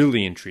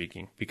really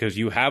intriguing, because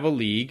you have a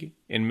league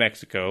in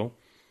Mexico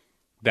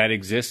that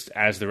exists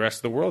as the rest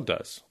of the world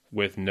does,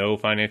 with no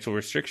financial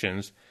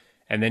restrictions.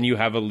 And then you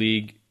have a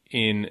league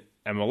in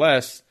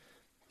MLS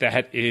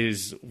that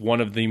is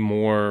one of the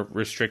more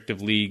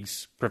restrictive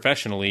leagues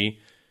professionally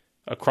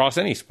across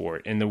any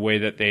sport in the way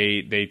that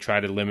they try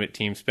to limit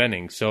team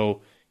spending.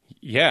 So,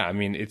 yeah,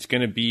 it's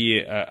going to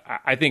be,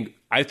 I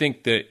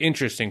think the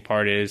interesting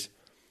part is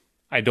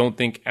I don't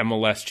think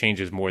MLS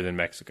changes more than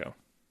Mexico.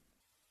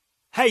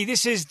 Hey,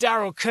 this is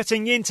Daryl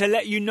cutting in to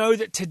let you know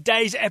that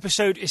today's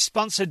episode is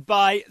sponsored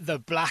by the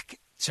Black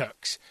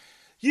Tux.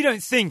 You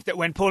don't think that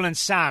when Paul and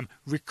Sam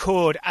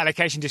record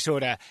Allocation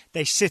Disorder,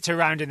 they sit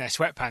around in their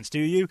sweatpants,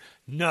 do you?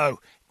 No,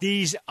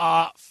 these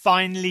are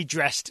finely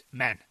dressed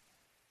men.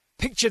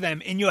 Picture them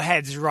in your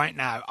heads right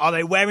now. Are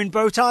they wearing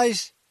bow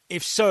ties?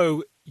 If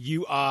so,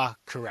 you are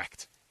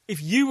correct.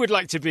 If you would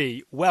like to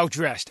be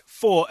well-dressed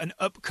for an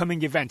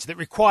upcoming event that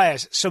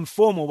requires some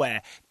formal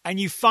wear, and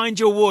you find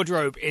your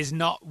wardrobe is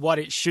not what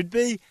it should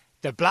be,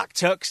 the Black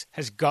Tux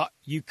has got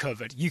you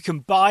covered. You can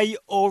buy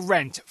or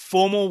rent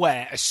formal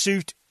wear, a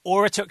suit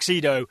or a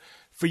tuxedo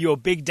for your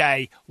big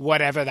day,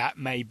 whatever that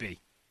may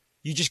be.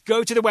 You just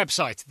go to the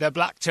website,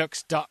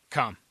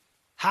 theblacktux.com.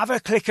 Have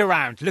a click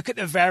around, look at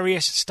the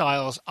various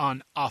styles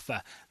on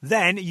offer.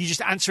 Then you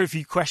just answer a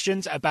few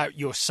questions about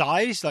your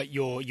size, like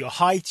your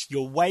height,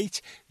 your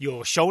weight,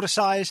 your shoulder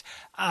size,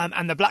 and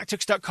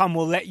thebblacktux.com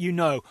will let you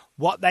know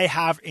what they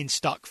have in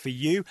stock for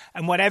you,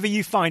 and whatever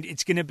you find,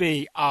 it's going to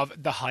be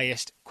of the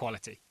highest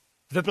quality.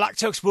 The Black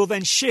Tux will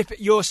then ship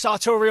your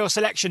sartorial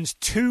selections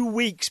 2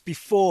 weeks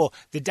before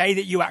the day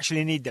that you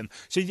actually need them,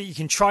 so that you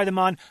can try them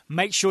on,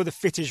 make sure the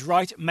fit is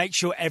right, make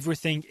sure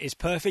everything is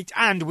perfect,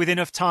 and with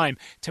enough time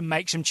to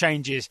make some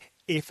changes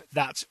if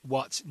that's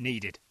what's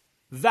needed.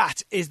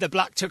 That is the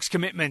Black Tux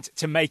commitment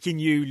to making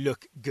you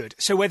look good.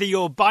 So whether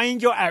you're buying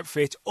your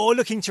outfit or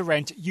looking to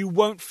rent, you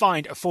won't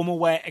find a formal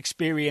wear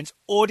experience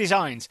or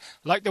designs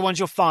like the ones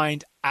you'll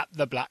find at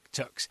the Black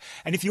Tux.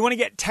 And if you want to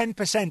get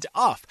 10%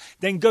 off,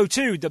 then go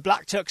to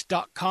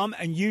theblacktux.com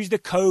and use the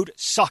code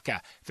SOCCER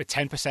for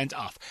 10%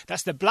 off.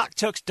 That's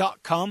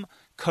theblacktux.com,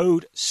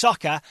 code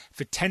SOCCER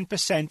for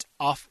 10%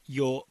 off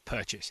your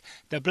purchase.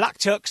 The Black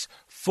Tux,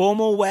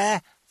 formal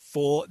wear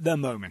for the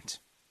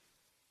moment.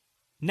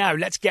 Now,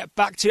 let's get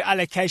back to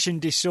allocation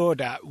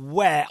disorder,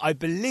 where I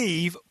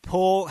believe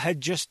Paul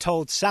had just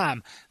told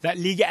Sam that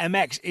Liga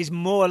MX is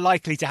more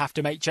likely to have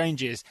to make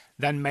changes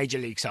than Major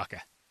League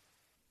Soccer.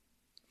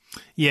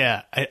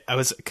 Yeah, I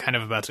was kind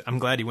of about to. I'm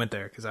glad you went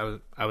there because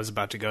I was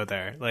about to go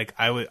there. Like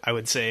I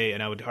would say,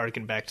 and I would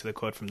harken back to the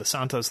quote from the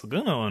Santos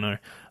Laguna owner.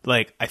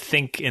 Like I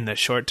think in the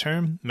short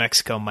term,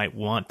 Mexico might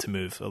want to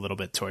move a little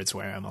bit towards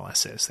where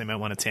MLS is. They might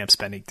want to tamp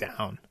spending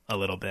down a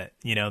little bit.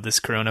 You know, this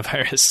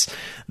coronavirus,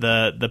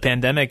 the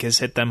pandemic has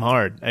hit them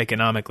hard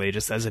economically,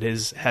 just as it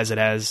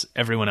has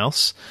everyone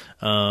else.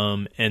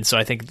 And so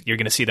I think you're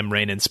going to see them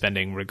rein in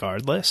spending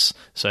regardless.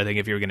 So I think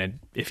if you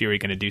were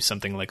going to do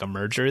something like a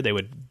merger, they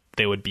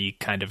would be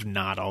kind of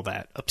not all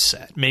that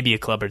upset. Maybe a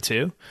club or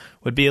two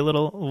would be a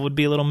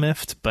little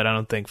miffed, but I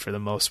don't think for the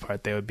most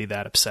part they would be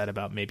that upset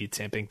about maybe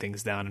tamping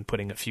things down and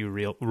putting a few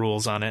real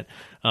rules on it.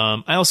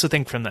 I also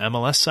think from the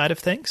MLS side of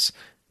things,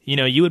 you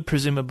know, you would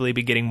presumably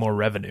be getting more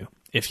revenue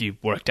if you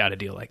worked out a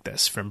deal like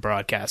this from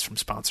broadcasts, from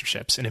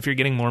sponsorships. And if you're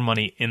getting more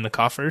money in the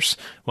coffers,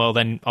 well,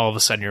 then all of a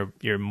sudden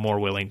you're more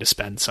willing to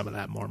spend some of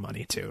that more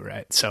money too,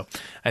 right? So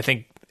I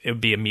think it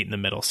would be a meet in the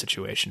middle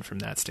situation from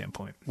that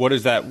standpoint. What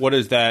is that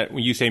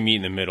when you say meet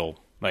in the middle?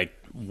 Like,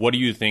 what do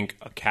you think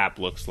a cap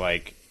looks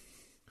like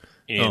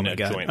in a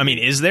joint league? I mean,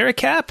 is there a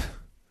cap?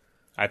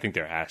 I think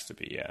there has to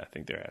be. Yeah, I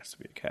think there has to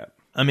be a cap.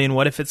 I mean,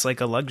 what if it's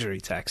like a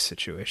luxury tax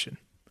situation,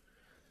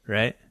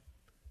 right?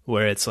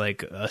 Where it's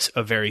like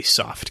a very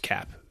soft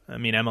cap. I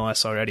mean,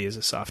 MLS already is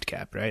a soft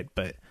cap, right?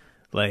 But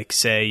like,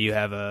 say you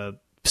have a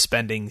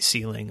spending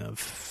ceiling of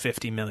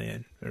 50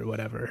 million or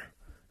whatever,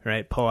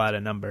 right? Pull out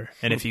a number,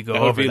 and if you go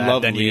over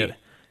that,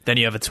 then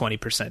you have a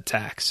 20%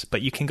 tax.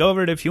 But you can go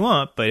over it if you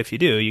want, but if you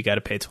do, you got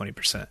to pay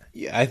 20%.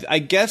 Yeah, I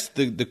guess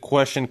the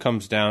question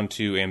comes down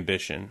to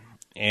ambition.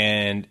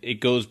 And it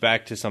goes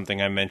back to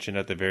something I mentioned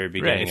at the very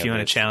beginning. Right, if you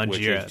want to challenge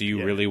Europe. Do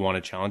you really want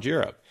to challenge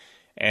Europe?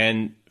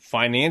 And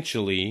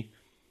financially,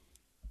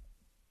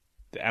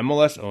 the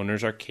MLS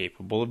owners are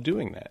capable of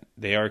doing that.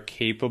 They are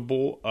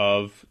capable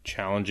of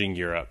challenging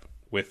Europe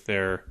with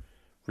their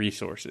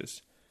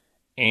resources.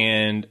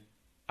 And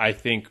I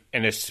think,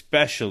 and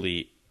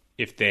especially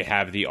if they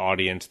have the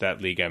audience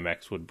that Liga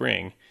MX would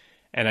bring.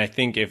 And I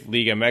think if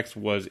Liga MX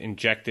was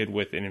injected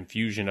with an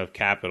infusion of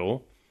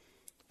capital,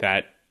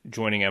 that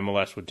joining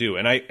MLS would do.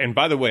 And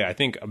by the way, I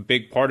think a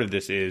big part of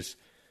this is,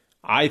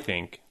 I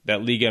think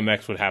that Liga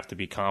MX would have to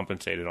be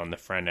compensated on the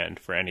front end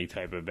for any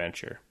type of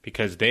venture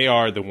because they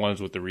are the ones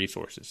with the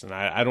resources. And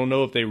I don't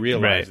know if they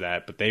realize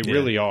that, but they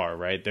really are,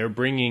 right? They're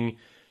bringing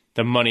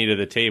the money to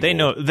the table.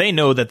 They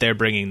know that they're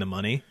bringing the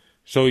money.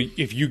 So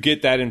if you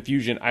get that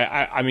infusion,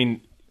 I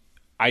mean,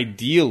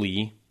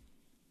 ideally,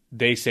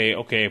 they say,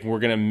 okay, if we're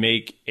going to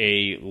make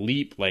a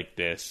leap like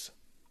this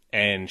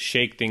and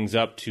shake things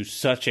up to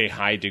such a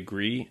high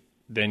degree,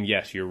 then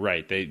yes, you're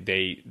right.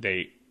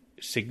 They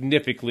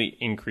significantly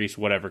increase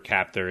whatever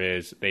cap there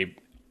is. They,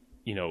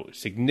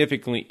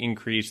 significantly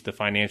increase the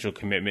financial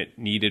commitment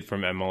needed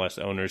from MLS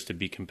owners to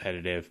be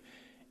competitive.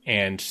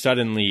 And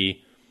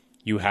suddenly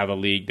you have a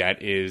league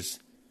that is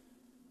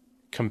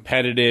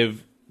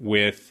competitive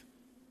with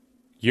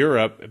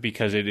Europe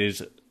because it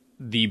is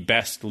the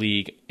best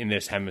league in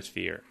this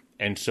hemisphere.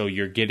 And so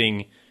you're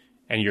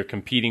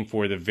competing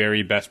for the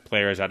very best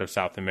players out of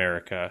South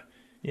America.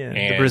 Yeah,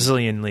 the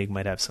Brazilian league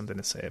might have something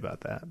to say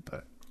about that.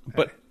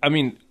 But I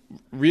mean,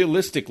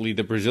 realistically,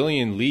 the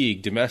Brazilian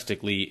league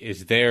domestically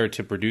is there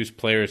to produce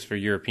players for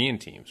European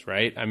teams,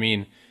 right? I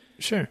mean,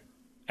 sure.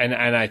 And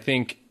I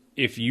think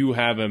if you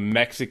have a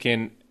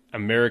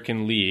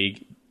Mexican-American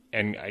league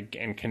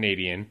and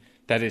Canadian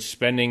that is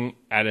spending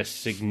at a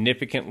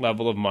significant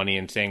level of money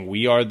and saying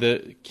we are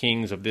the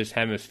kings of this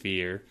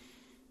hemisphere,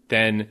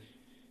 then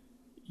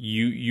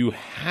you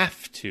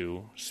have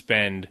to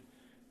spend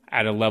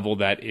at a level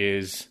that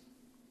is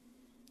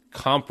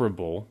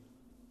comparable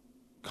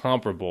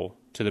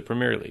to the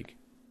Premier League.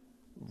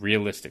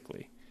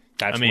 Realistically,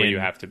 that's where you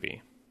have to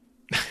be.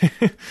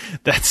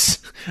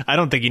 I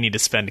don't think you need to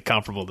spend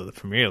comparable to the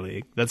Premier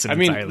League. That's an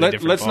entirely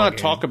different let's not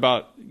talk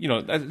about,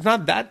 it's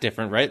not that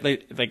different, right?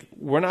 Like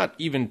we're not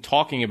even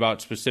talking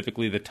about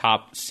specifically the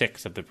top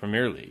 6 of the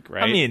Premier League,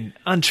 right? I mean,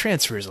 on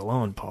transfers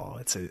alone, Paul,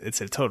 it's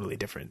a totally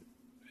different,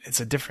 it's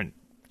a different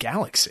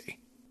galaxy.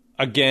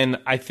 Again,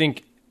 I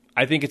think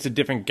it's a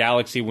different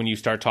galaxy when you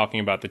start talking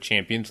about the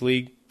Champions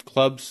League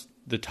clubs,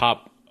 the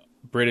top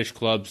British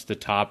clubs, the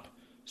top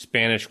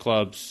Spanish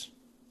clubs,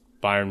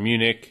 Bayern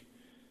Munich.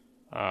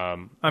 I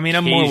mean,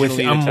 I'm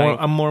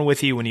more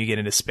with you when you get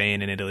into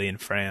Spain and Italy and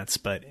France,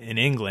 but in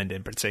England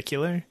in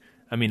particular,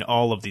 I mean,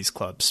 all of these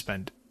clubs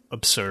spend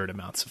absurd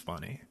amounts of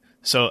money.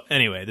 So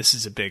anyway, this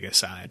is a big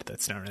aside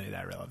that's not really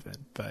that relevant,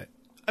 but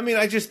I mean,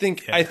 I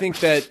think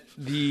that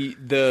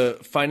the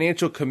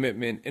financial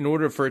commitment, in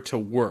order for it to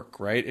work,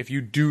 right? If you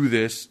do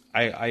this,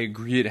 I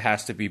agree it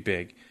has to be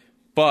big,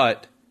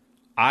 but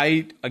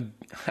I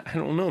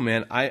don't know,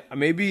 man.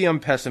 Maybe I'm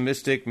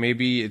pessimistic.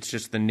 Maybe it's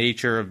just the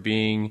nature of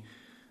being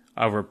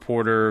a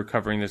reporter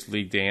covering this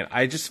league, Dan.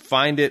 I just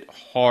find it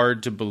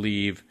hard to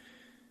believe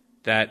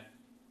that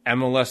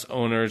MLS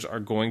owners are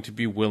going to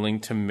be willing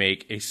to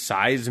make a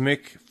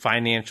seismic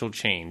financial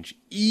change,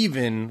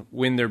 even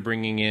when they're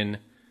bringing in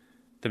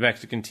the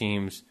Mexican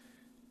teams,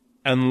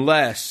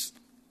 unless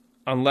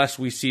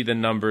we see the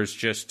numbers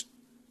just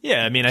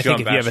yeah. I mean, I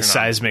think if you have a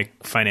seismic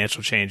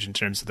financial change in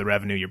terms of the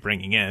revenue you're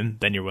bringing in,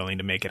 then you're willing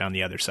to make it on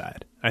the other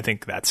side. I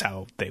think that's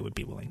how they would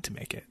be willing to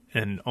make it,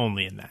 and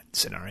only in that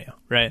scenario,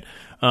 right?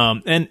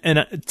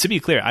 And to be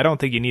clear, I don't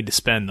think you need to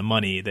spend the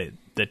money that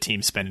the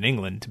teams spend in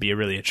England to be a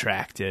really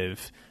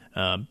attractive,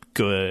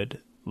 good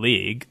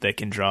league that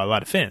can draw a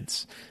lot of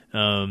fans.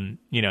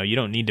 You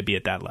don't need to be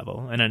at that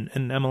level. And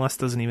MLS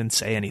doesn't even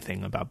say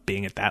anything about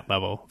being at that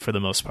level for the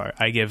most part.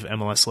 I give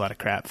MLS a lot of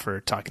crap for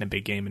talking a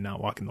big game and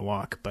not walking the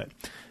walk, but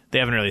they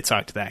haven't really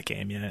talked that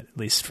game yet, at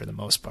least for the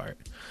most part,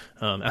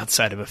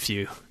 outside of a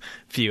few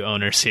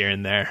owners here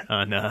and there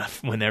on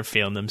when they're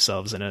feeling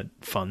themselves in a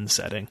fun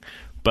setting.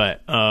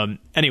 But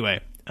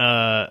anyway,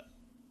 I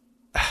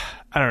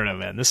don't know,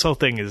 man. This whole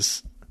thing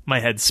is... my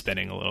head's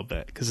spinning a little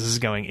bit because this is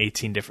going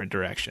 18 different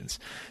directions.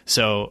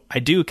 So I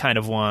do kind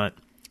of want,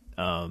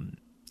 and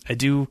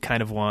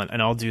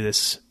I'll do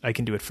this. I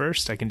can do it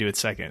first. I can do it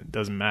second.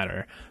 Doesn't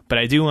matter. But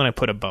I do want to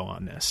put a bow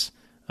on this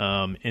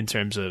in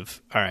terms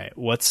of, all right,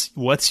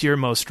 what's your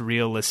most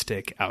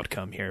realistic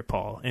outcome here,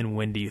 Paul? And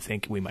when do you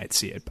think we might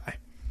see it by?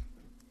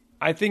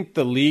 I think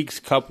the Leagues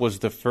Cup was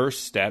the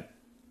first step.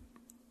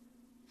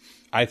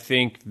 I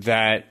think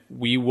that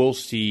we will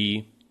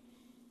see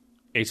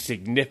a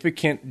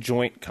significant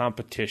joint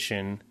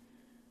competition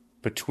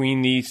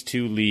between these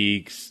two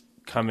leagues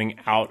coming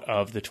out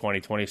of the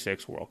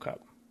 2026 World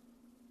Cup.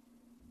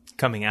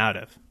 Coming out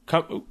of?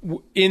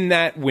 In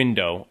that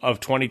window of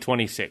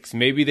 2026.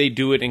 Maybe they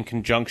do it in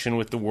conjunction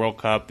with the World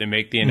Cup. They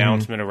make the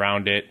announcement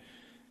around it.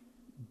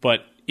 But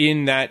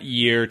in that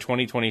year,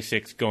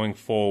 2026 going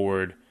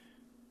forward,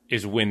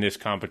 is when this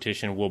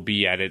competition will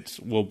be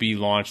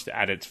launched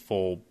at its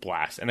full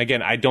blast. And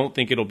again, I don't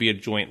think it'll be a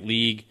joint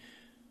league.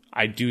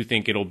 I do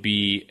think it'll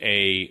be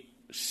a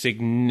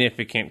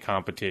significant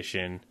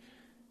competition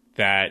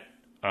that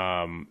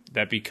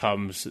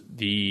becomes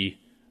the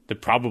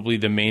probably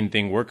the main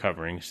thing we're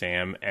covering,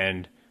 Sam.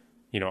 And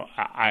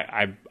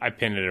I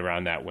pin it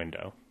around that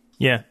window.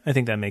 Yeah, I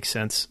think that makes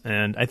sense,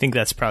 and I think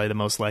that's probably the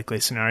most likely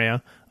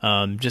scenario.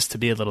 Just to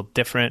be a little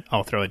different,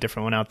 I'll throw a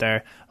different one out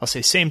there. I'll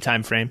say same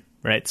time frame,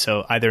 right?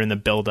 So either in the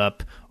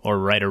build-up or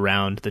right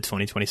around the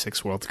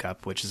 2026 World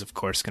Cup, which is, of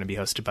course, going to be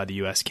hosted by the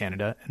U.S.,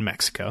 Canada, and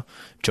Mexico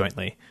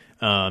jointly.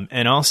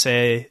 And I'll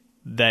say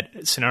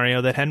that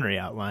scenario that Henry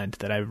outlined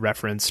that I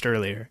referenced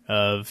earlier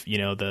of,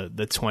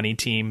 the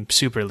 20-team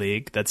Super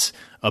League that's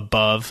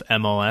above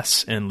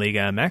MLS and Liga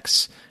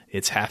MX.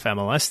 It's half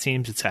MLS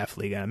teams, it's half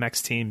Liga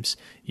MX teams.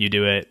 You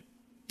do it.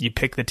 You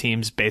pick the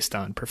teams based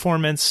on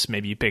performance.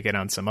 Maybe you pick it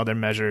on some other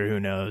measure, who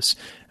knows?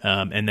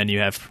 And then you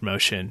have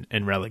promotion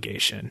and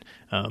relegation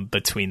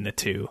between the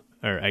two,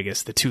 or I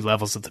guess the two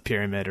levels of the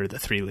pyramid, or the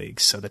three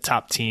leagues. So the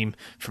top team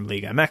from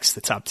Liga MX,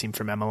 the top team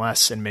from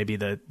MLS, and maybe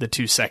the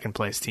two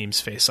second-place teams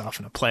face off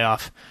in a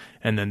playoff,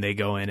 and then they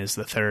go in as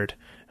the third.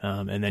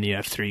 And then you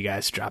have three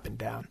guys dropping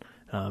down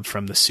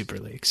from the Super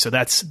League. So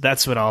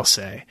that's what I'll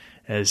say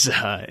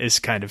is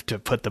kind of to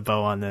put the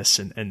bow on this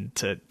and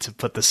to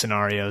put the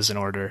scenarios in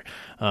order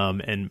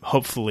and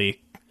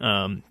hopefully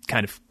kind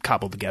of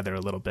cobble together a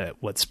little bit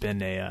what's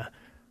been a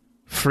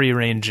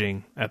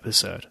free-ranging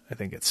episode, I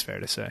think it's fair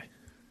to say.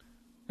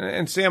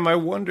 And Sam, I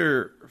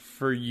wonder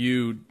for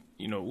you,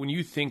 when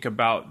you think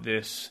about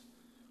this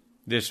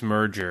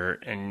merger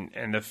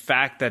and the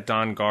fact that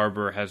Don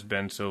Garber has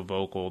been so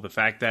vocal, the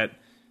fact that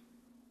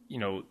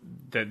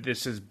that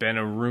this has been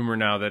a rumor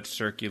now that's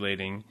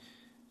circulating,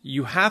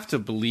 you have to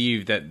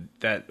believe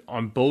that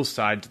on both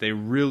sides they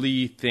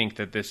really think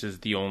that this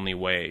is the only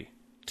way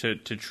to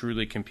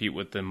truly compete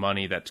with the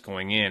money that's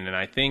going in. And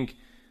I think,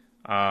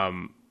 I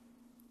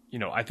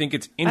think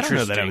it's interesting. I don't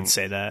know that I would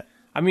say that.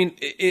 I mean,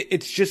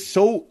 it's just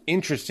so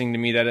interesting to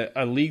me that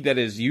a league that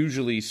is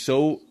usually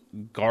so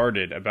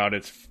guarded about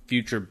its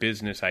future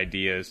business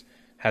ideas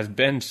has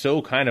been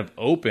so kind of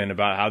open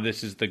about how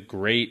this is the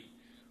great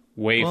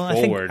way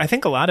forward. I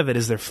think a lot of it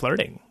is they're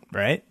flirting,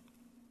 right?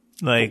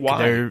 Like,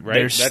 why?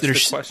 That's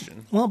the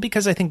question. Well,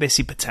 because I think they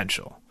see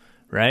potential,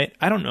 right?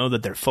 I don't know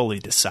that they're fully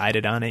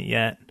decided on it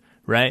yet,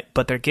 right?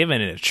 But they're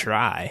giving it a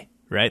try,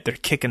 right? They're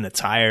kicking the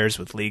tires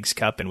with Leagues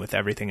Cup and with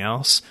everything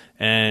else.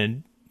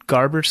 And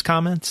Garber's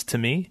comments to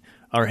me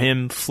are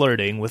him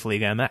flirting with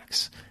Liga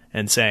MX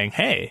and saying,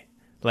 hey,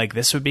 like,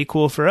 this would be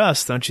cool for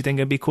us. Don't you think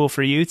it'd be cool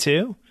for you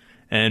too?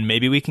 and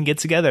maybe we can get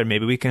together,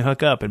 maybe we can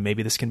hook up, and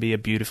maybe this can be a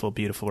beautiful,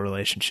 beautiful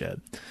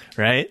relationship,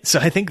 right? So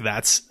I think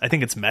it's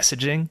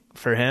messaging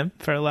for him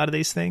for a lot of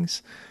these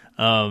things.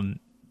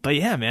 But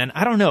yeah, man,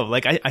 I don't know.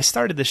 Like I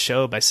started the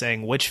show by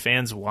saying which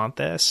fans want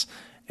this,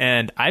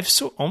 and I've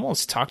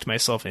almost talked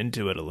myself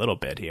into it a little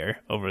bit here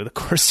over the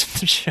course of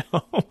the show.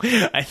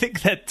 I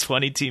think that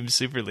 20-team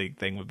Super League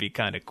thing would be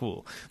kind of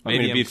cool.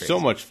 Maybe it'd be so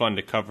much fun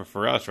to cover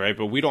for us, right?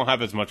 But we don't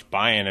have as much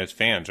buy-in as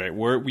fans, right?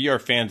 We are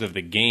fans of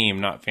the game,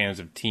 not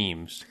fans of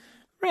teams.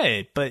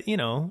 Right, but,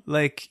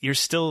 like,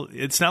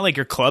 it's not like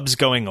your club's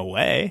going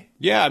away.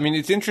 Yeah, I mean,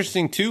 it's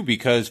interesting, too,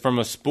 because from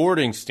a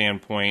sporting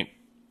standpoint,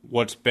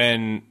 what's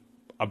been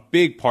a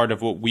big part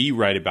of what we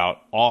write about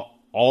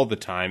all the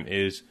time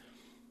is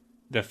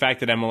the fact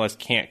that MLS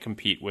can't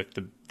compete with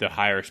the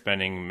higher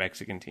spending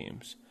Mexican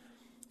teams.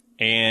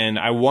 And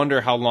I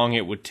wonder how long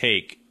it would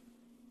take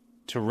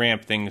to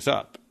ramp things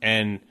up.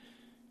 And,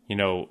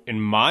 in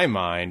my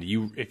mind,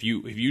 if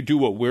you do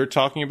what we're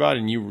talking about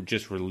and you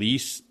just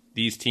release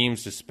these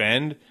teams to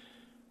spend,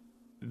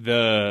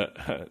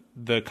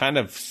 the kind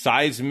of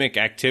seismic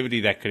activity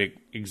that could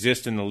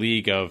exist in the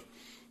league of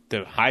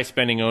the high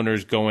spending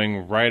owners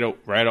going right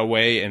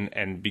away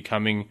and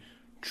becoming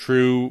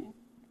true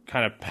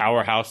kind of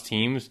powerhouse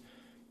teams.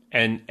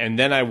 And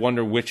then I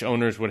wonder which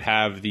owners would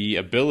have the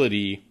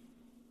ability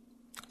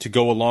to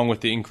go along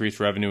with the increased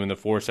revenue and the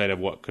foresight of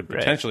what could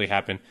potentially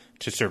happen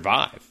to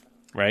survive,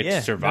 right? Yeah,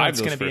 to survive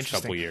those first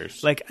couple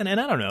years. Like, and I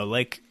don't know,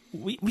 like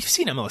we've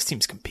seen MLS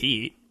teams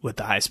compete with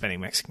the high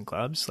spending Mexican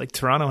clubs. Like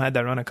Toronto had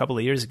that run a couple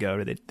of years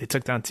ago. They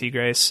took down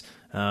Tigres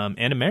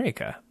and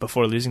America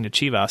before losing to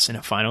Chivas in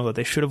a final that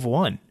they should have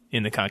won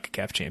in the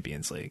CONCACAF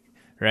Champions League,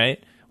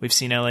 right? We've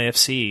seen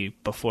LAFC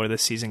before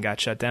this season got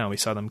shut down. We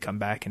saw them come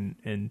back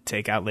and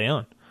take out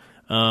Leon.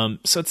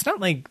 So it's not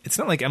like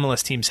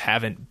MLS teams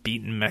haven't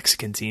beaten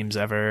Mexican teams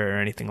ever or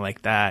anything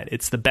like that.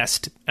 It's the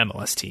best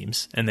MLS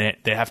teams, and they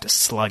have to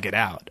slug it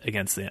out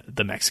against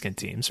the Mexican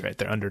teams, right?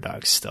 They're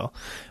underdogs still.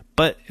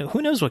 But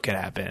who knows what could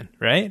happen,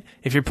 right?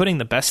 If you're putting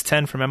the best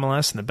 10 from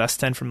MLS and the best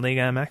 10 from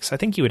Liga MX, I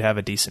think you would have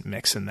a decent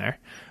mix in there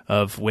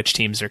of which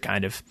teams are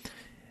kind of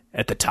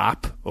at the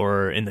top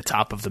or in the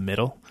top of the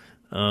middle.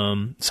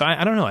 So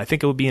I don't know. I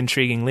think it would be an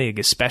intriguing league,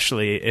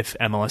 especially if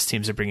MLS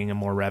teams are bringing in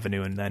more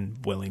revenue and then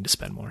willing to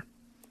spend more.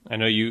 I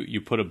know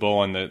you put a bow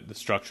on the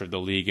structure of the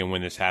league and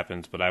when this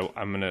happens, but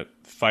I'm going to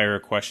fire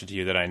a question to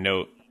you that I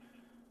know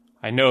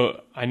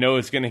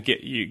it's going to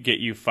get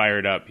you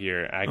fired up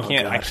here.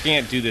 I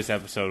can't do this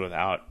episode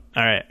without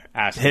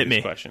asking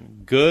this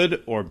question.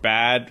 Good or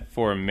bad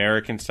for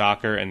American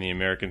soccer and the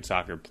American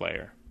soccer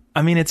player?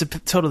 I mean,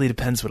 totally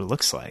depends what it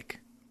looks like,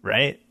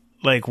 right?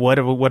 Like, what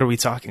are we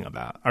talking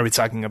about? Are we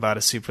talking about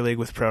a Super League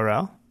with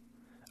Pro-Rel?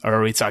 Or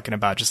are we talking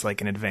about just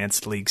like an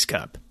Advanced Leagues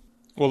Cup?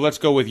 Well, let's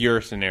go with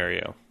your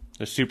scenario.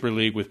 The Super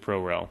League with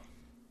Pro-Rel.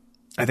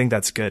 I think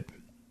that's good.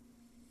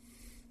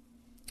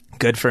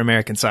 Good for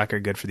American soccer,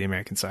 good for the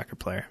American soccer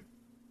player.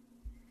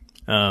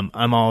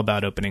 I'm all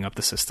about opening up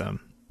the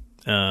system.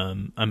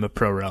 I'm a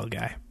Pro-Rel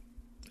guy.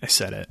 I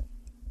said it.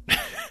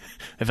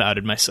 I've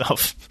outed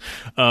myself.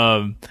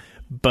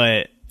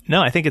 But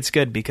no, I think it's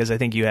good because I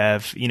think you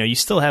have, you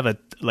still have a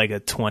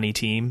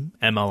 20-team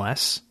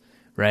MLS,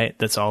 right?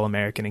 That's all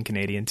American and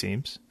Canadian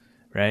teams,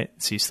 right?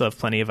 So you still have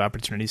plenty of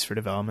opportunities for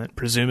development.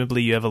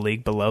 Presumably you have a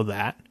league below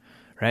that,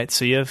 right?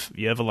 So you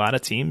have a lot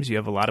of teams, you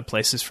have a lot of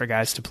places for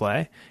guys to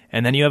play,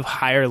 and then you have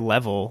higher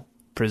level,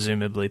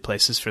 presumably,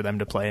 places for them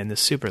to play in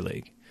this Super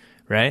League,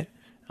 right?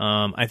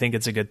 I think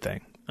it's a good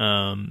thing.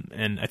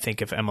 And I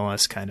think if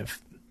MLS kind of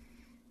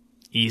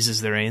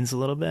eases the reins a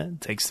little bit,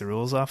 takes the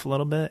rules off a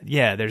little bit,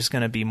 yeah, there's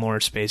going to be more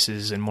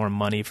spaces and more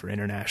money for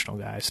international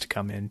guys to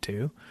come in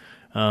too.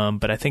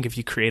 But I think if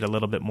you create a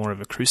little bit more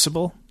of a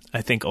crucible,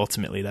 I think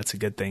ultimately that's a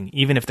good thing.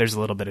 Even if there's a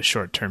little bit of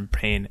short-term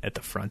pain at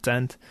the front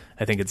end,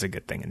 I think it's a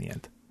good thing in the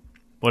end.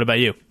 What about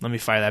you? Let me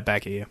fire that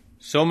back at you.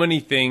 So many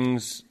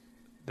things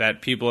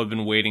that people have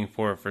been waiting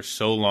for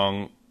so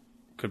long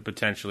could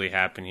potentially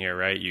happen here,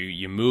 right?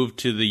 You move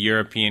to the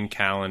European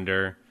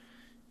calendar,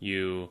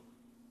 you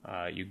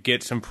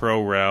get some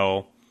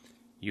Pro-Rel,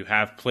 you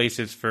have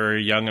places for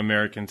young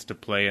Americans to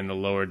play in the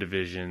lower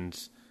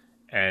divisions,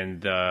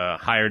 and the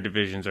higher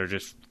divisions are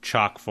just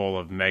chock full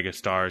of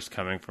megastars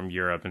coming from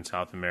Europe and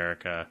South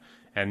America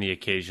and the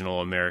occasional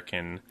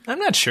American. I'm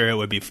not sure it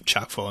would be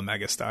chock full of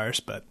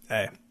megastars, but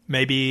hey,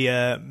 maybe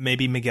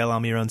Miguel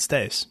Almiron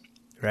stays,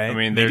 right? I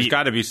mean, there's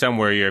got to be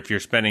somewhere if you're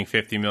spending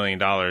 $50 million,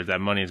 that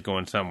money's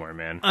going somewhere,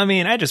 man. I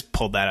mean, I just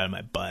pulled that out of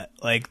my butt.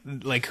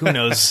 Like who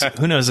knows?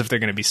 Who knows if they're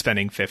going to be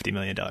spending $50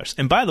 million?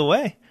 And by the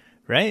way,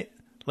 right?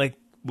 Like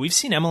we've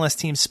seen MLS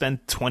teams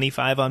spend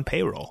 25 on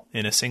payroll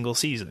in a single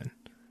season,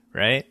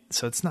 right?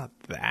 So it's not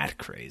that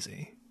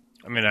crazy.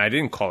 I mean, I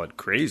didn't call it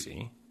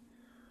crazy,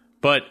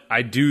 but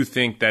I do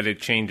think that it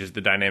changes the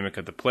dynamic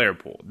of the player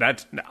pool.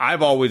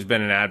 I've always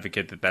been an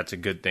advocate that that's a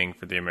good thing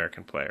for the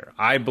American player.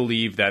 I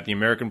believe that the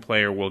American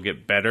player will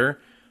get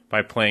better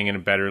by playing in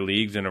better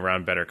leagues and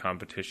around better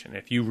competition.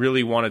 If you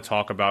really want to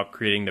talk about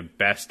creating the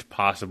best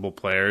possible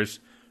players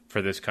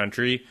for this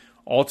country,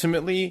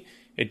 ultimately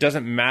it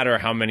doesn't matter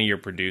how many you're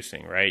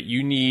producing, right?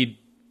 You need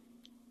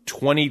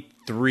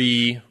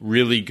 23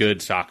 really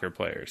good soccer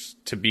players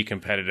to be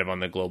competitive on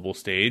the global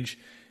stage.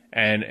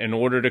 And in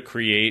order to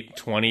create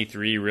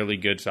 23 really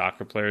good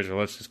soccer players, or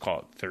let's just call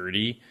it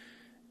 30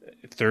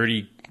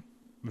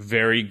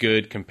 very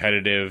good,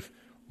 competitive,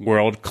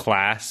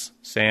 world-class,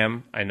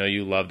 Sam, I know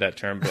you love that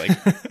term, but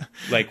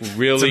like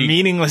really... It's a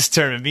meaningless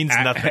term. It means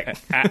nothing.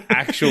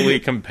 Actually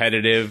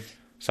competitive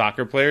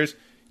soccer players,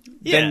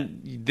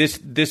 then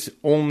this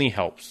only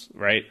helps,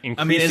 right?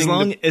 I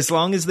mean, as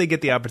long as they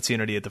get the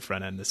opportunity at the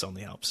front end, this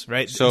only helps,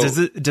 right? So,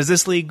 does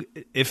this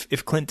league,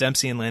 if Clint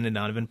Dempsey and Landon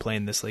Donovan play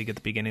in this league at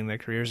the beginning of their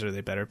careers, are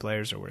they better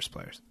players or worse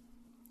players?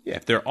 Yeah,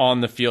 if they're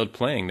on the field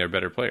playing, they're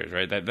better players,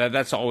 right?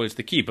 That's always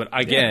the key. But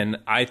again,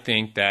 I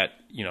think that,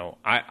 you know,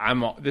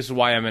 this is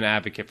why I'm an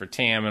advocate for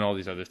TAM and all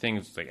these other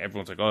things. It's like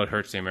everyone's like, oh, it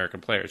hurts the American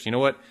players. You know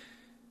what?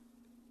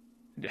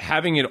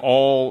 Having it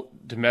all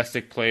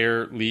domestic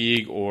player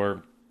league,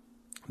 or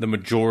the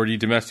majority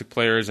domestic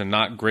players and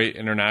not great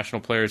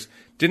international players,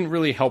 didn't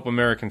really help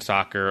American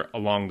soccer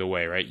along the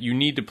way, right? You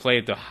need to play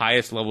at the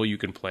highest level you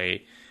can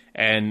play.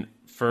 And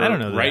for I don't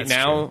know right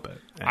now, true,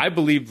 I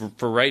believe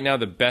for right now,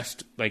 the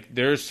best, like,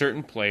 there's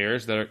certain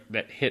players that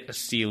hit a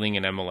ceiling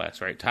in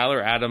MLS, right?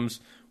 Tyler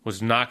Adams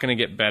was not going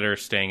to get better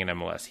staying in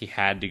MLS. He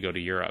had to go to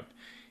Europe.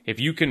 If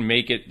you can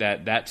make it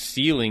that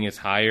ceiling is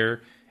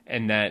higher,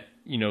 and that,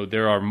 you know,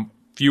 there are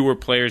fewer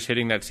players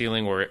hitting that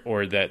ceiling,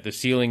 or that the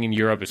ceiling in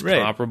Europe is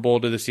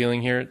comparable to the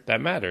ceiling here, that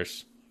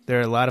matters. There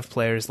are a lot of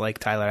players like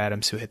Tyler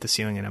Adams who hit the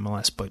ceiling in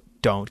MLS but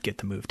don't get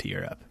the move to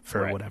Europe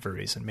for whatever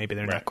reason. Maybe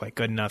they're not quite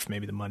good enough.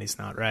 Maybe the money's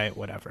not right,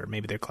 whatever.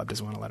 Maybe their club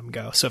doesn't want to let them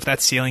go. So if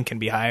that ceiling can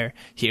be higher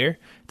here,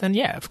 then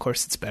yeah, of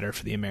course it's better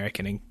for the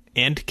American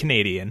and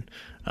Canadian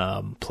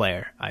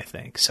player, I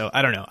think. So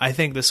I don't know. I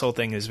think this whole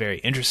thing is very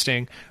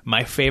interesting.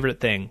 My favorite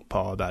thing,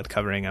 Paul, about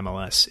covering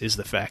MLS is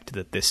the fact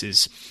that this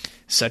is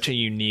such a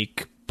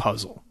unique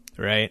puzzle,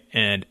 right?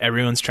 And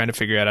everyone's trying to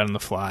figure it out on the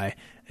fly.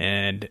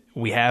 And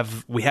we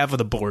have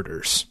the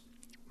borders,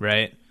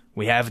 right?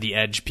 We have the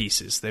edge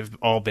pieces. They've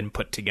all been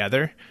put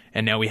together,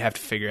 and now we have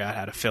to figure out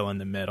how to fill in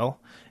the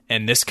middle.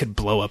 And this could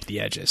blow up the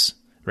edges,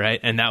 right?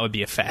 And that would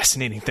be a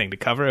fascinating thing to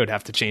cover. It would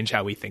have to change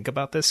how we think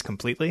about this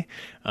completely.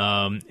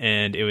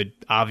 And it would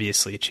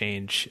obviously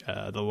change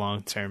the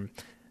long-term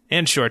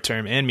and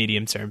short-term and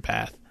medium-term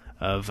path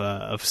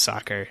of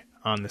soccer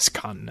on this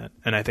continent.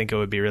 And I think it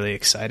would be really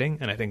exciting,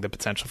 and I think the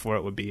potential for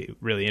it would be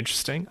really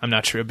interesting. I'm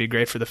not sure it would be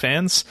great for the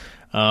fans,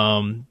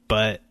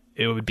 but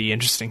it would be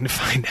interesting to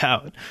find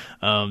out.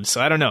 So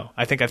I don't know.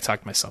 I think I've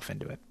talked myself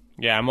into it.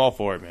 Yeah, I'm all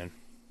for it, man.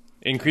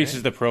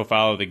 Increases the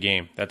profile of the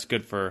game. That's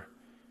good for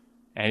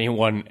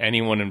anyone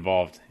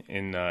involved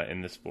in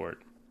the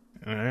sport.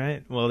 All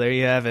right. Well, there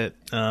you have it.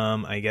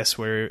 I guess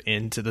we're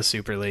into the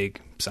Super League.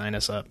 Sign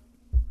us up.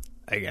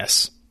 I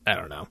guess. I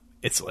don't know.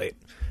 It's late.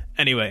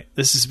 Anyway,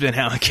 this has been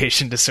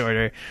Allocation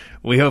Disorder.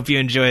 We hope you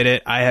enjoyed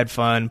it. I had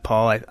fun.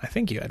 Paul, I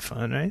think you had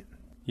fun, right?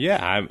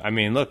 Yeah, I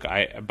mean, look,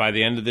 by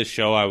the end of this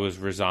show, I was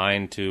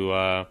resigned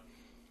to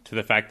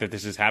the fact that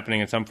this is happening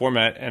in some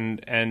format,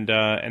 and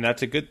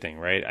that's a good thing,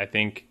 right? I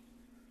think,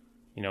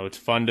 you know, it's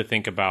fun to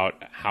think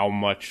about how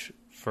much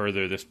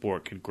further the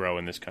sport could grow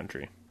in this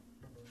country.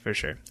 For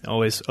sure.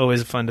 Always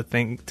a fun to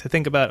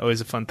think about,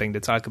 always a fun thing to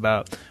talk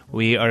about.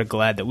 We are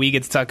glad that we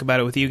get to talk about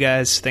it with you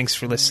guys. Thanks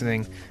for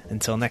listening.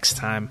 Until next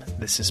time,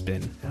 this has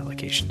been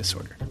Allocation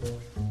Disorder.